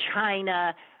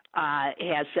China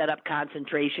has set up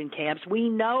concentration camps. We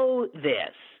know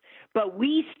this, but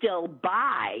we still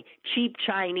buy cheap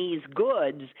Chinese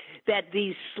goods that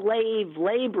these slave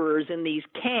laborers in these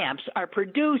camps are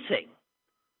producing.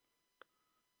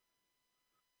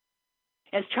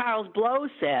 As Charles Blow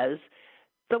says,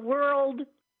 the world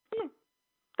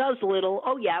does little.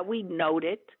 Oh, yeah, we note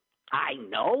it. I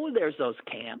know there's those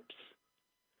camps.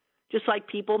 Just like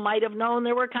people might have known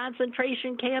there were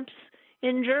concentration camps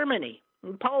in Germany,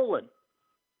 in Poland.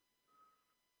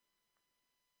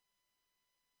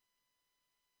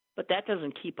 But that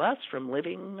doesn't keep us from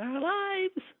living our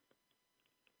lives.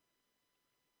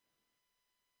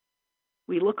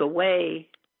 We look away,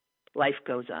 life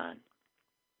goes on.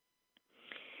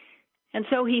 And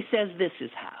so he says this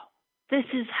is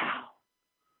how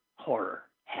horror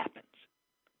happens.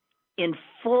 In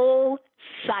full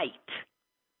sight.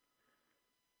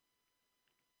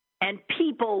 And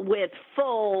people with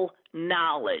full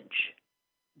knowledge.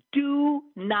 Do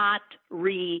not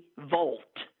revolt.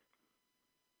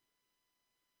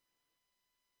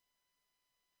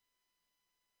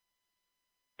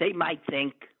 They might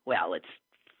think, well, it's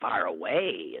far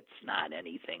away. It's not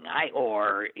anything.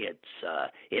 Or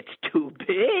it's too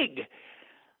big.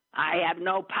 I have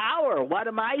no power. What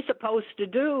am I supposed to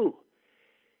do?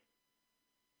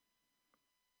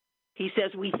 He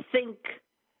says we think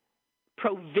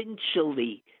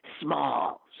provincially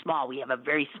small. We have a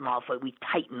very small focus. We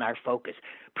tighten our focus.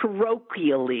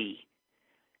 Parochially,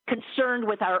 concerned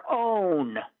with our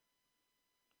own,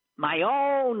 my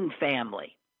own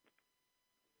family,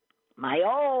 my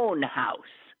own house.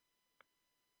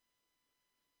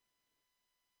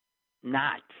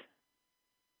 Not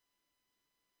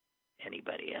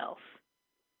anybody else.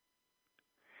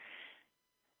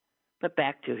 But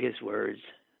back to his words,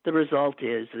 the result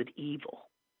is that evil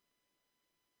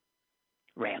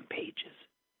rampages.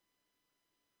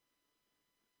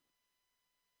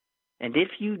 And if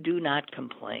you do not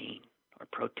complain or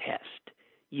protest,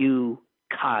 you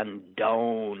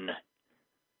condone.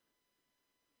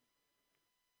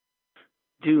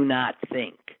 Do not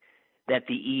think that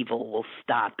the evil will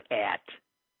stop at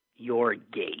your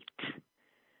gate,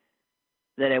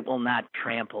 that it will not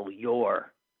trample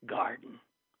your garden.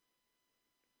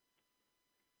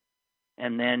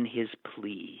 And then his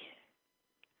plea.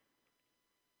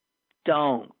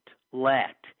 Don't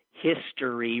let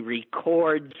history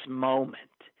record's moment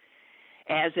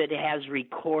as it has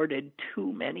recorded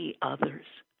too many others.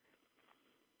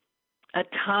 A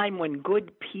time when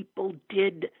good people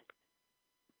did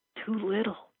too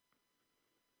little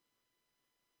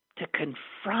to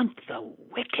confront the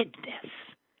wickedness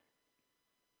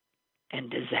and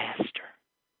disaster.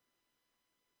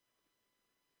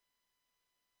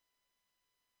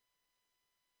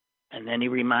 And then he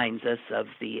reminds us of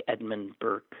the Edmund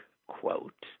Burke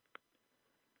quote.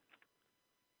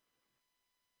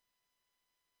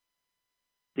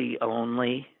 The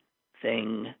only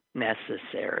thing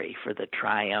necessary for the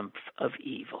triumph of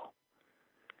evil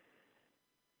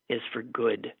is for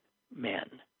good men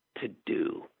to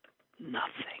do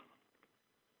nothing.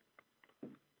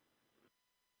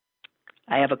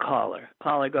 I have a caller.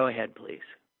 Caller, go ahead, please.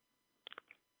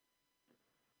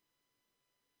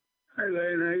 Hi,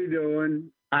 Lynn. How you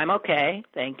doing? I'm okay,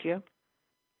 thank you.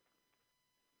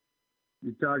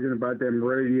 You're talking about them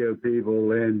radio people,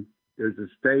 Lynn. There's a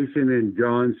station in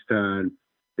Johnstown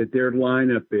that their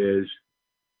lineup is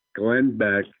Glenn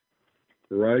Beck,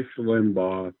 Rush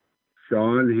Limbaugh,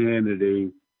 Sean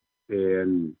Hannity,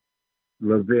 and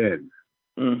Levin.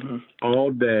 Mm-hmm.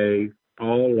 All day,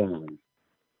 all long.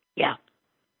 Yeah.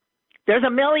 There's a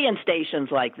million stations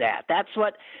like that. That's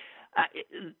what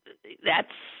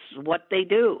they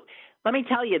do. Let me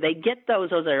tell you, they get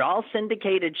those are all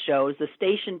syndicated shows. The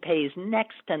station pays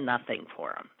next to nothing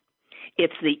for them.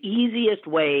 It's the easiest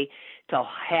way to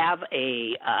have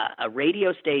a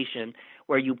radio station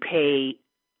where you pay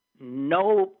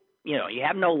no you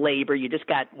have no labor. You just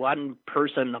got one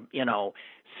person,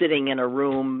 sitting in a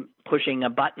room pushing a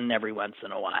button every once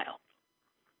in a while.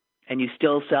 And you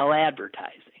still sell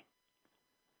advertising.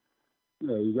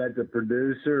 No, you got the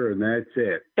producer, and that's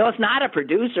it. No, it's not a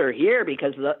producer here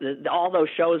because all those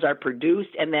shows are produced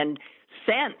and then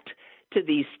sent to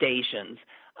these stations.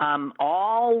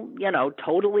 All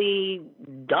totally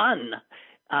done.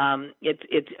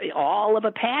 It's all of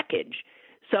a package,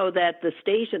 so that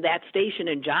that station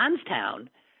in Johnstown,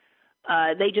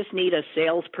 they just need a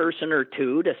salesperson or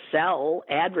two to sell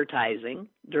advertising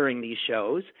during these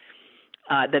shows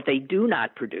that they do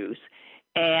not produce.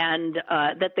 And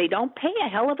that they don't pay a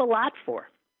hell of a lot for.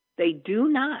 They do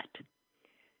not.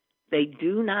 They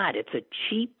do not. It's a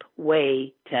cheap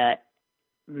way to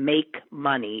make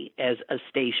money as a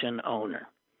station owner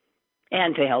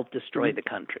and to help destroy the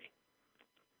country.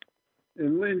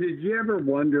 And Lynn, did you ever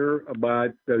wonder about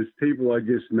those people I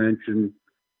just mentioned,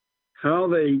 how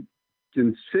they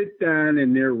can sit down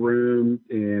in their room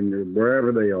and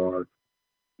wherever they are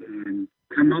and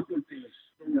come up with these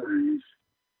stories?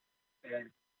 And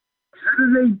how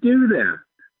do they do that?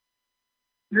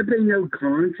 Have they no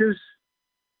conscience?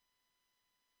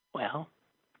 Well,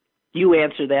 you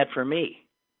answer that for me.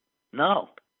 No.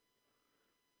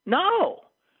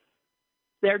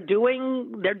 They're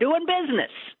doing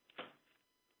business.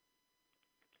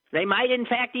 They might, in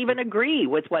fact, even agree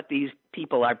with what these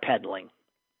people are peddling.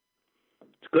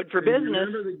 It's good for business.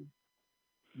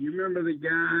 You remember the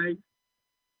guy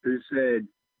who said,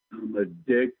 "I'm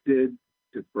addicted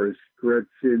to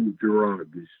prescription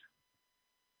drugs"?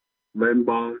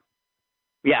 Limbaugh.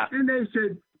 Yeah. And they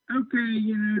said,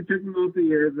 okay, took him off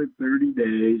the air for 30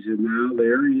 days, and now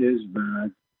there he is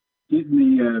back,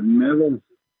 getting the Medal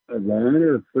of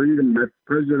Honor of Freedom,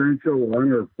 Presidential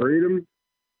Honor of Freedom.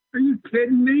 Are you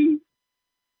kidding me?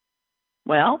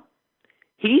 Well,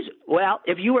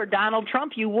 if you were Donald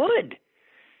Trump, you would,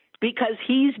 because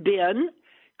he's been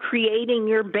creating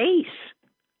your base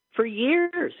for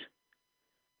years,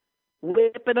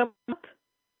 whipping them up,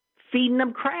 feeding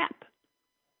them crap,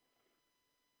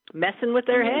 messing with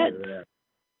their heads.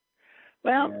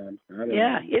 Well,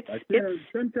 it's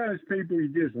sometimes people, you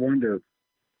just wonder,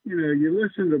 you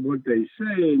listen to what they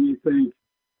say and you think,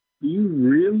 do you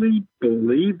really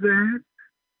believe that?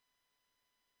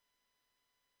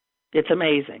 It's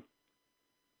amazing.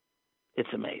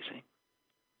 It's amazing.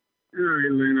 All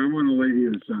right, Lynn, I want to leave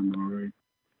you with something, all right?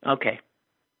 Okay.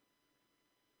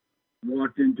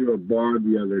 Walked into a bar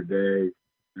the other day,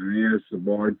 and I asked the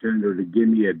bartender to give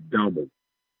me a double.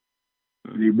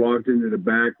 And he walked into the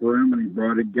back room, and he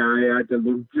brought a guy out that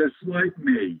looked just like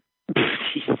me.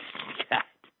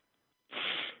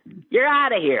 You're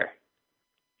out of here.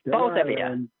 Come Both on, of you.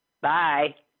 Lynn.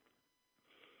 Bye.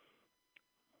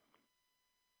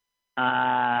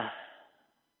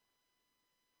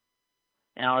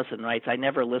 Allison writes, I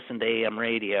never listened to AM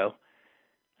radio.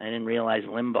 I didn't realize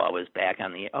Limbaugh was back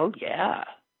on the... Oh, yeah.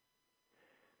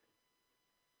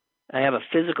 I have a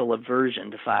physical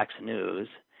aversion to Fox News.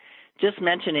 Just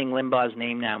mentioning Limbaugh's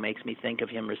name now makes me think of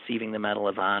him receiving the Medal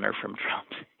of Honor from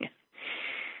Trump.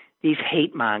 These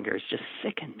hate mongers just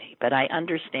sicken me. But I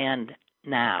understand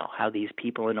now how these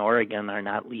people in Oregon are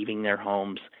not leaving their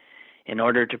homes in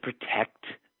order to protect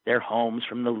their homes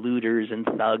from the looters and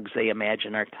thugs they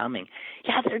imagine are coming.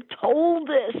 Yeah, they're told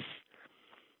this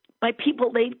by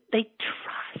people they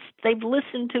trust. They've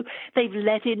listened to, they've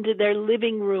let into their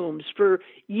living rooms for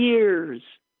years.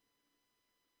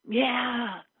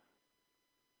 Yeah.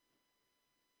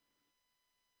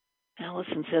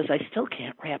 Allison says, I still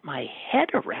can't wrap my head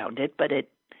around it, but I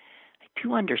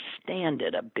do understand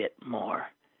it a bit more.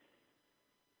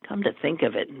 Come to think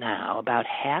of it now, about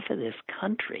half of this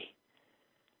country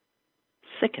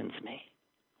sickens me.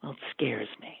 Well, it scares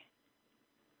me.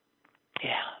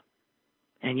 Yeah.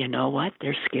 And you know what?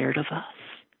 They're scared of us.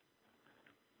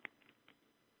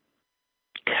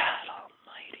 God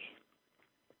almighty.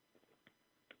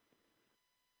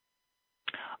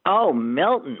 Oh,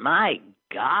 Milton, my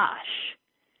gosh.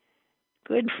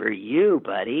 Good for you,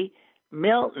 buddy.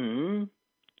 Milton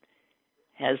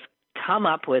has come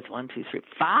up with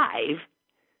 5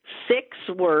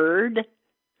 6-word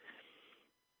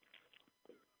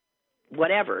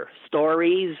whatever,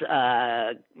 stories,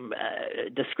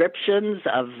 descriptions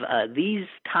of these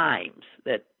times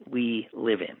that we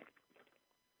live in.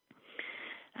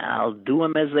 I'll do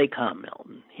them as they come,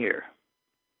 Milton. Here.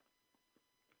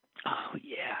 Oh,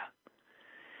 yeah.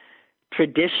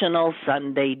 Traditional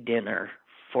Sunday dinner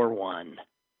for one.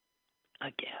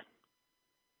 Again.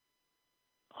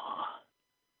 Oh,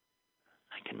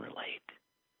 I can relate.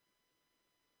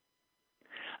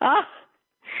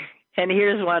 And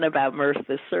here's one about Murph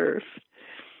the Surf.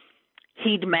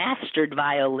 He'd mastered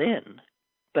violin,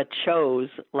 but chose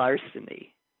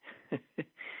larceny.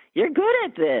 You're good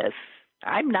at this.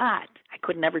 I'm not. I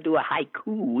could never do a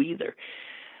haiku either.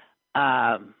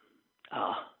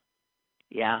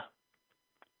 Yeah.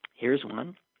 Here's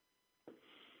one.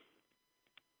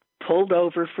 Pulled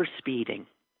over for speeding.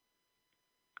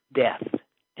 Death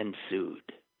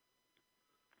ensued.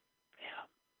 Yeah.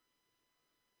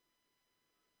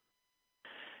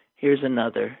 Here's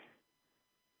another.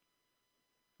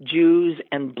 Jews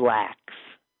and blacks.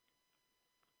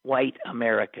 White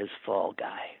America's fall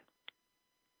guy.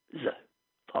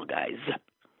 Fall guys.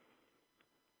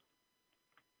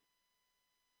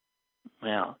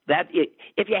 Well,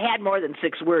 if you had more than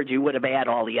 6 words, you would have had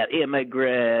all the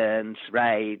immigrants,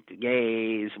 right?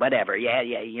 Gays, whatever. Yeah.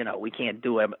 We can't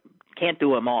do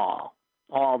them all.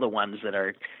 All the ones that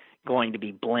are going to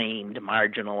be blamed,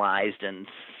 marginalized,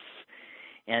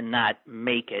 and not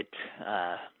make it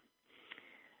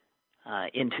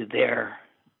into their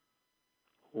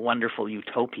wonderful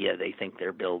utopia they think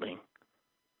they're building.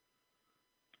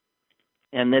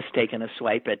 And this taking a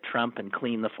swipe at Trump and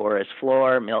clean the forest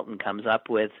floor, Milton comes up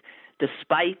with,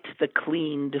 despite the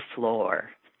cleaned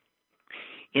floor,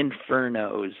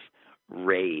 Inferno's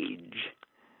rage.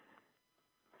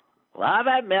 Love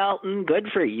it, Milton. Good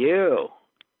for you.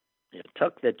 You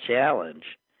took the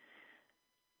challenge.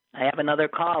 I have another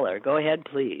caller. Go ahead,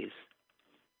 please.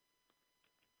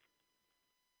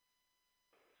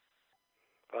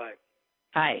 Hi.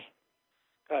 Hi.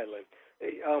 Hi, Lynn.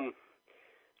 Hey,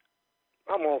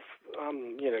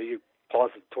 you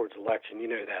positive towards election, you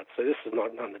know that. So this is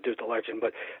not nothing to do with the election,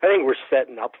 but I think we're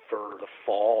setting up for the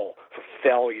fall, for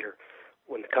failure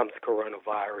when it comes to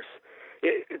coronavirus.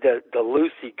 The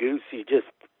loosey-goosey, just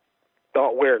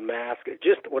not wearing masks,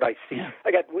 just what I see. Yeah.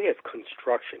 We have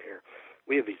construction here.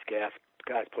 We have these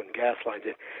guys putting gas lines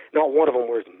in. Not one of them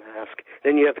wears a mask.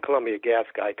 Then you have the Columbia Gas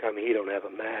guy come, he don't have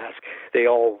a mask. They're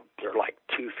like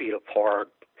 2 feet apart,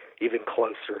 even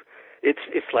closer.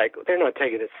 It's like they're not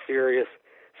taking it serious.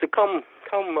 So come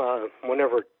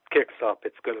whenever it kicks up,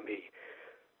 it's going to be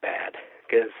bad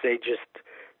because they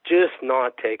just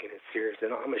not taking it serious.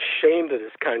 And I'm ashamed of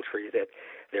this country that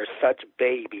they're such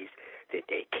babies that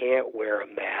they can't wear a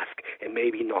mask and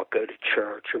maybe not go to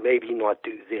church or maybe not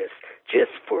do this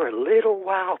just for a little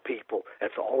while, people.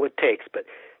 That's all it takes. But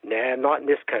nah, not in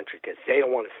this country because they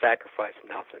don't want to sacrifice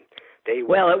nothing.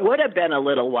 Well, it would have been a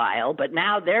little while, but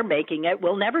now they're making it.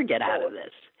 We'll never get out of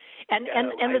this. And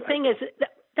the thing is,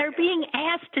 they're being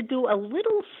asked to do a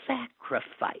little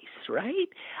sacrifice, right?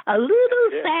 A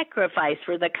little sacrifice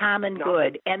for the common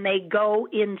good, and they go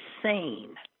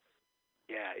insane.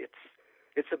 Yeah,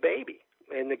 it's a baby,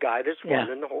 and the guy that's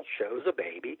running the whole show is a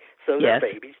baby, so they're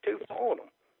babies too, following them.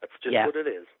 That's just what it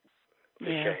is. It's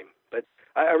a shame, but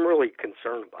I'm really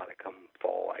concerned about it come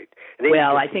fall.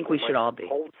 I think we should all be.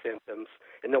 Cold symptoms,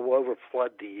 and they'll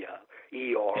overflood the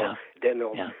ER. Yeah. Then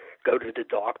they'll go to the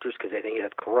doctors because they think they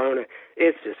have corona.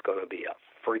 It's just going to be a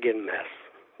friggin' mess.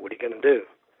 What are you going to do?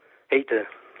 Hate to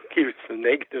give some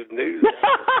negative news.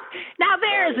 Now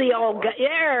there's the old guy.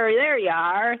 There you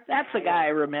are. That's the guy I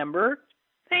remember.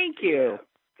 Thank you.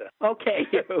 Yeah. Okay,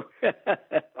 you.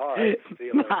 All right. See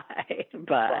you later.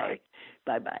 Bye.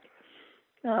 Bye.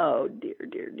 Oh, dear.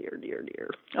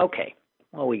 Okay,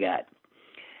 what we got?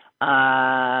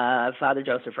 Father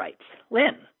Joseph writes,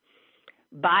 Lynn,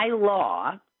 by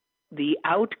law, the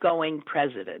outgoing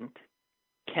president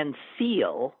can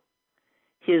seal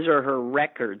his or her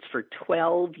records for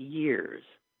 12 years.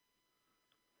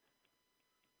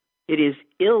 It is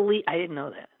illegal. I didn't know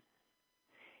that.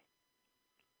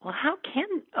 Well, how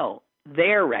can,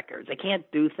 their records. They can't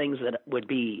do things that would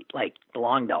be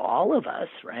belong to all of us,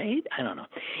 right? I don't know.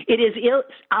 It is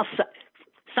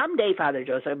someday, Father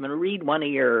Joseph, I'm going to read one of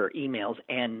your emails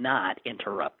and not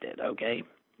interrupt it, okay?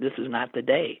 This is not the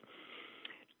day.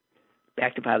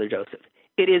 Back to Father Joseph.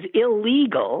 It is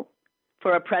illegal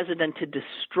for a president to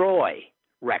destroy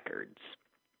records.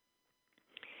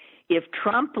 If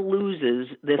Trump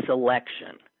loses this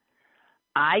election,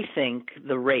 I think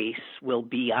the race will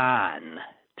be on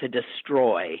to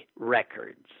destroy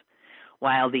records,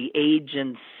 while the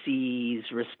agencies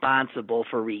responsible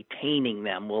for retaining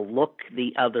them will look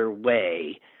the other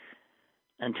way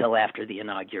until after the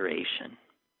inauguration.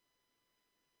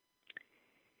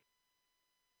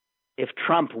 If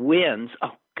Trump wins,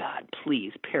 oh God,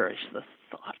 please perish the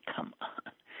thought, come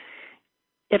on.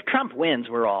 If Trump wins,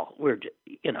 we're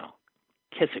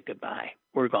kiss it goodbye.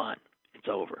 We're gone. It's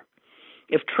over.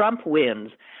 If Trump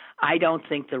wins, I don't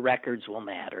think the records will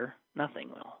matter. Nothing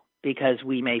will, because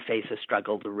we may face a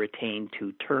struggle to retain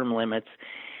 2 term limits,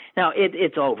 Now,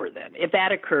 it's over then. If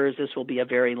that occurs, this will be a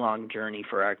very long journey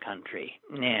for our country.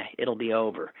 It'll be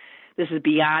over. This is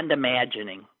beyond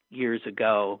imagining years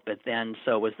ago, but then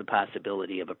so was the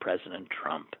possibility of a President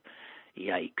Trump.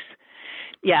 Yikes.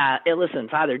 Yeah, listen,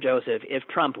 Father Joseph, if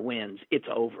Trump wins, it's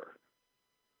over.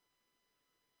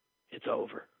 It's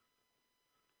over.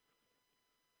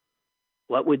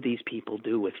 What would these people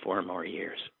do with 4 more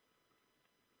years?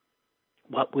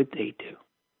 What would they do?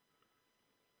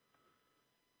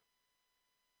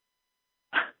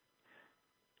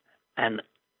 And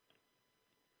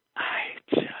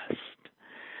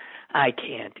I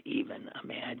can't even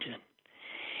imagine.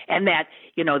 And that,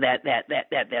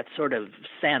 that sort of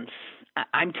sense,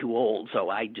 I'm too old, so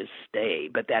I just stay,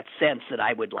 but that sense that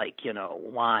I would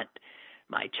want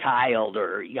my child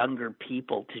or younger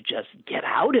people to just get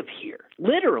out of here,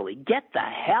 literally get the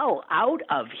hell out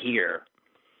of here.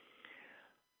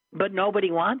 But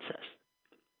nobody wants us,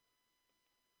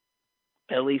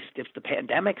 at least if the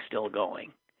pandemic's still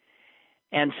going.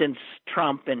 And since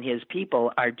Trump and his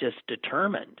people are just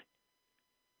determined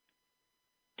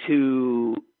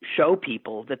to show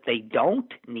people that they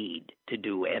don't need to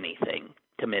do anything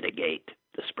to mitigate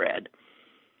the spread,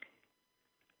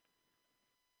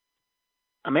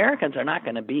 Americans are not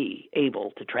going to be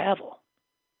able to travel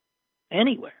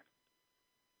anywhere.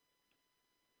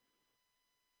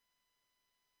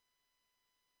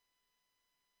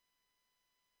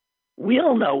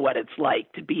 We'll know what it's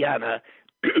like to be on a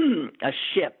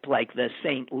ship like the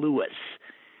St. Louis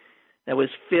that was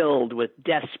filled with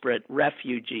desperate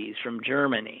refugees from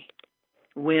Germany,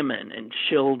 women and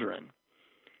children,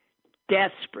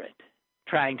 desperate,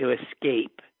 trying to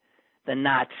escape the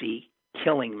Nazi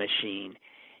killing machine,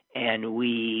 and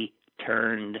we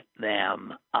turned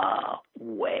them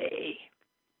away.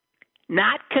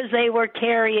 Not because they were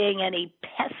carrying any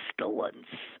pestilence.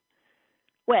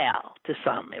 Well, to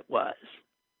some it was,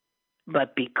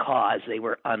 but because they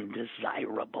were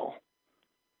undesirable.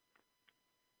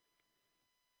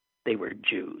 They were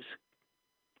Jews.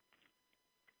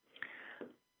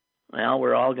 Well,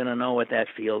 we're all going to know what that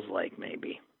feels like,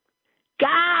 maybe.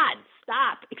 God,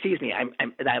 stop! Excuse me,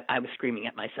 I was screaming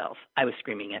at myself. I was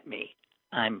screaming at me.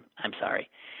 I'm sorry.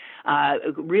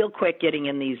 Real quick, getting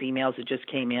in these emails that just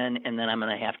came in, and then I'm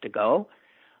going to have to go.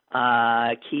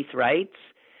 Keith writes,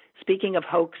 speaking of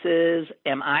hoaxes,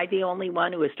 am I the only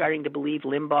one who is starting to believe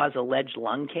Limbaugh's alleged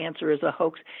lung cancer is a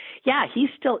hoax? Yeah, is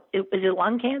it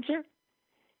lung cancer?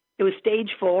 It was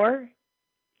stage 4.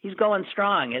 He's going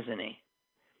strong, isn't he?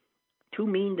 Too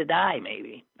mean to die,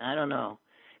 maybe. I don't know.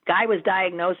 Guy was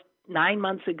diagnosed 9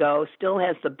 months ago, still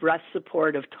has the breast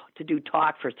support to do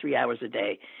talk for 3 hours a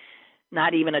day.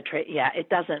 Not even it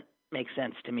doesn't make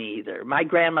sense to me either. My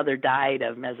grandmother died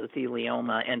of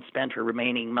mesothelioma and spent her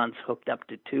remaining months hooked up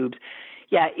to tubes.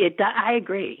 Yeah, I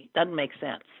agree. Doesn't make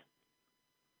sense.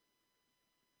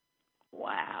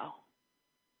 Wow.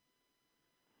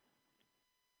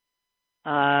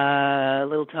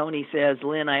 Little Tony says,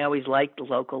 Lynn, I always liked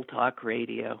local talk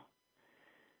radio.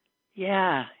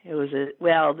 Yeah, it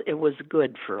was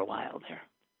good for a while there.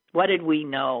 What did we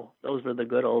know? Those were the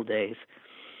good old days.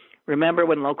 Remember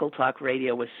when local talk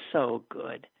radio was so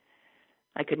good?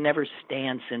 I could never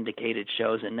stand syndicated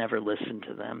shows and never listen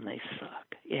to them. They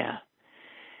suck. Yeah.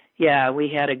 Yeah, we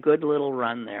had a good little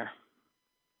run there.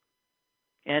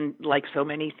 And like so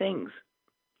many things,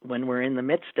 when we're in the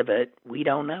midst of it, we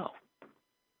don't know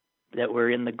that we're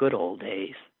in the good old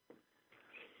days.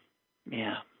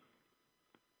 Yeah.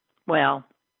 Well,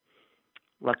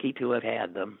 lucky to have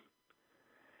had them.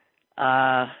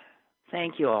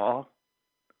 Thank you all.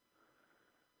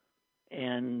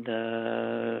 And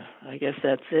I guess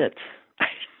that's it.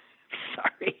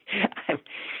 Sorry.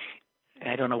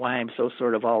 I don't know why I'm so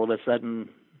sort of all of a sudden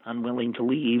unwilling to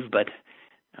leave, but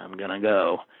I'm going to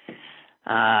go.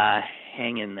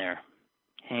 Hang in there.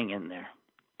 Hang in there.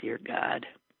 Dear God,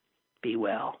 be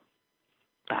well.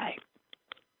 Bye.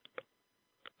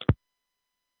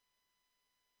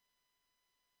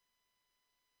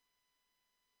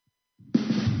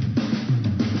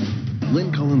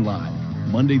 Lynn Cullen Live,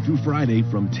 Monday through Friday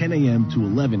from 10 a.m. to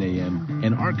 11 a.m.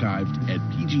 and archived at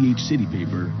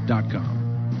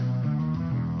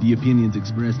pghcitypaper.com. The opinions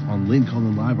expressed on Lynn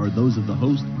Cullen Live are those of the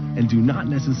host and do not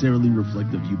necessarily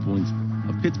reflect the viewpoints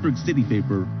of Pittsburgh City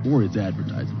Paper or its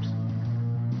advertisers.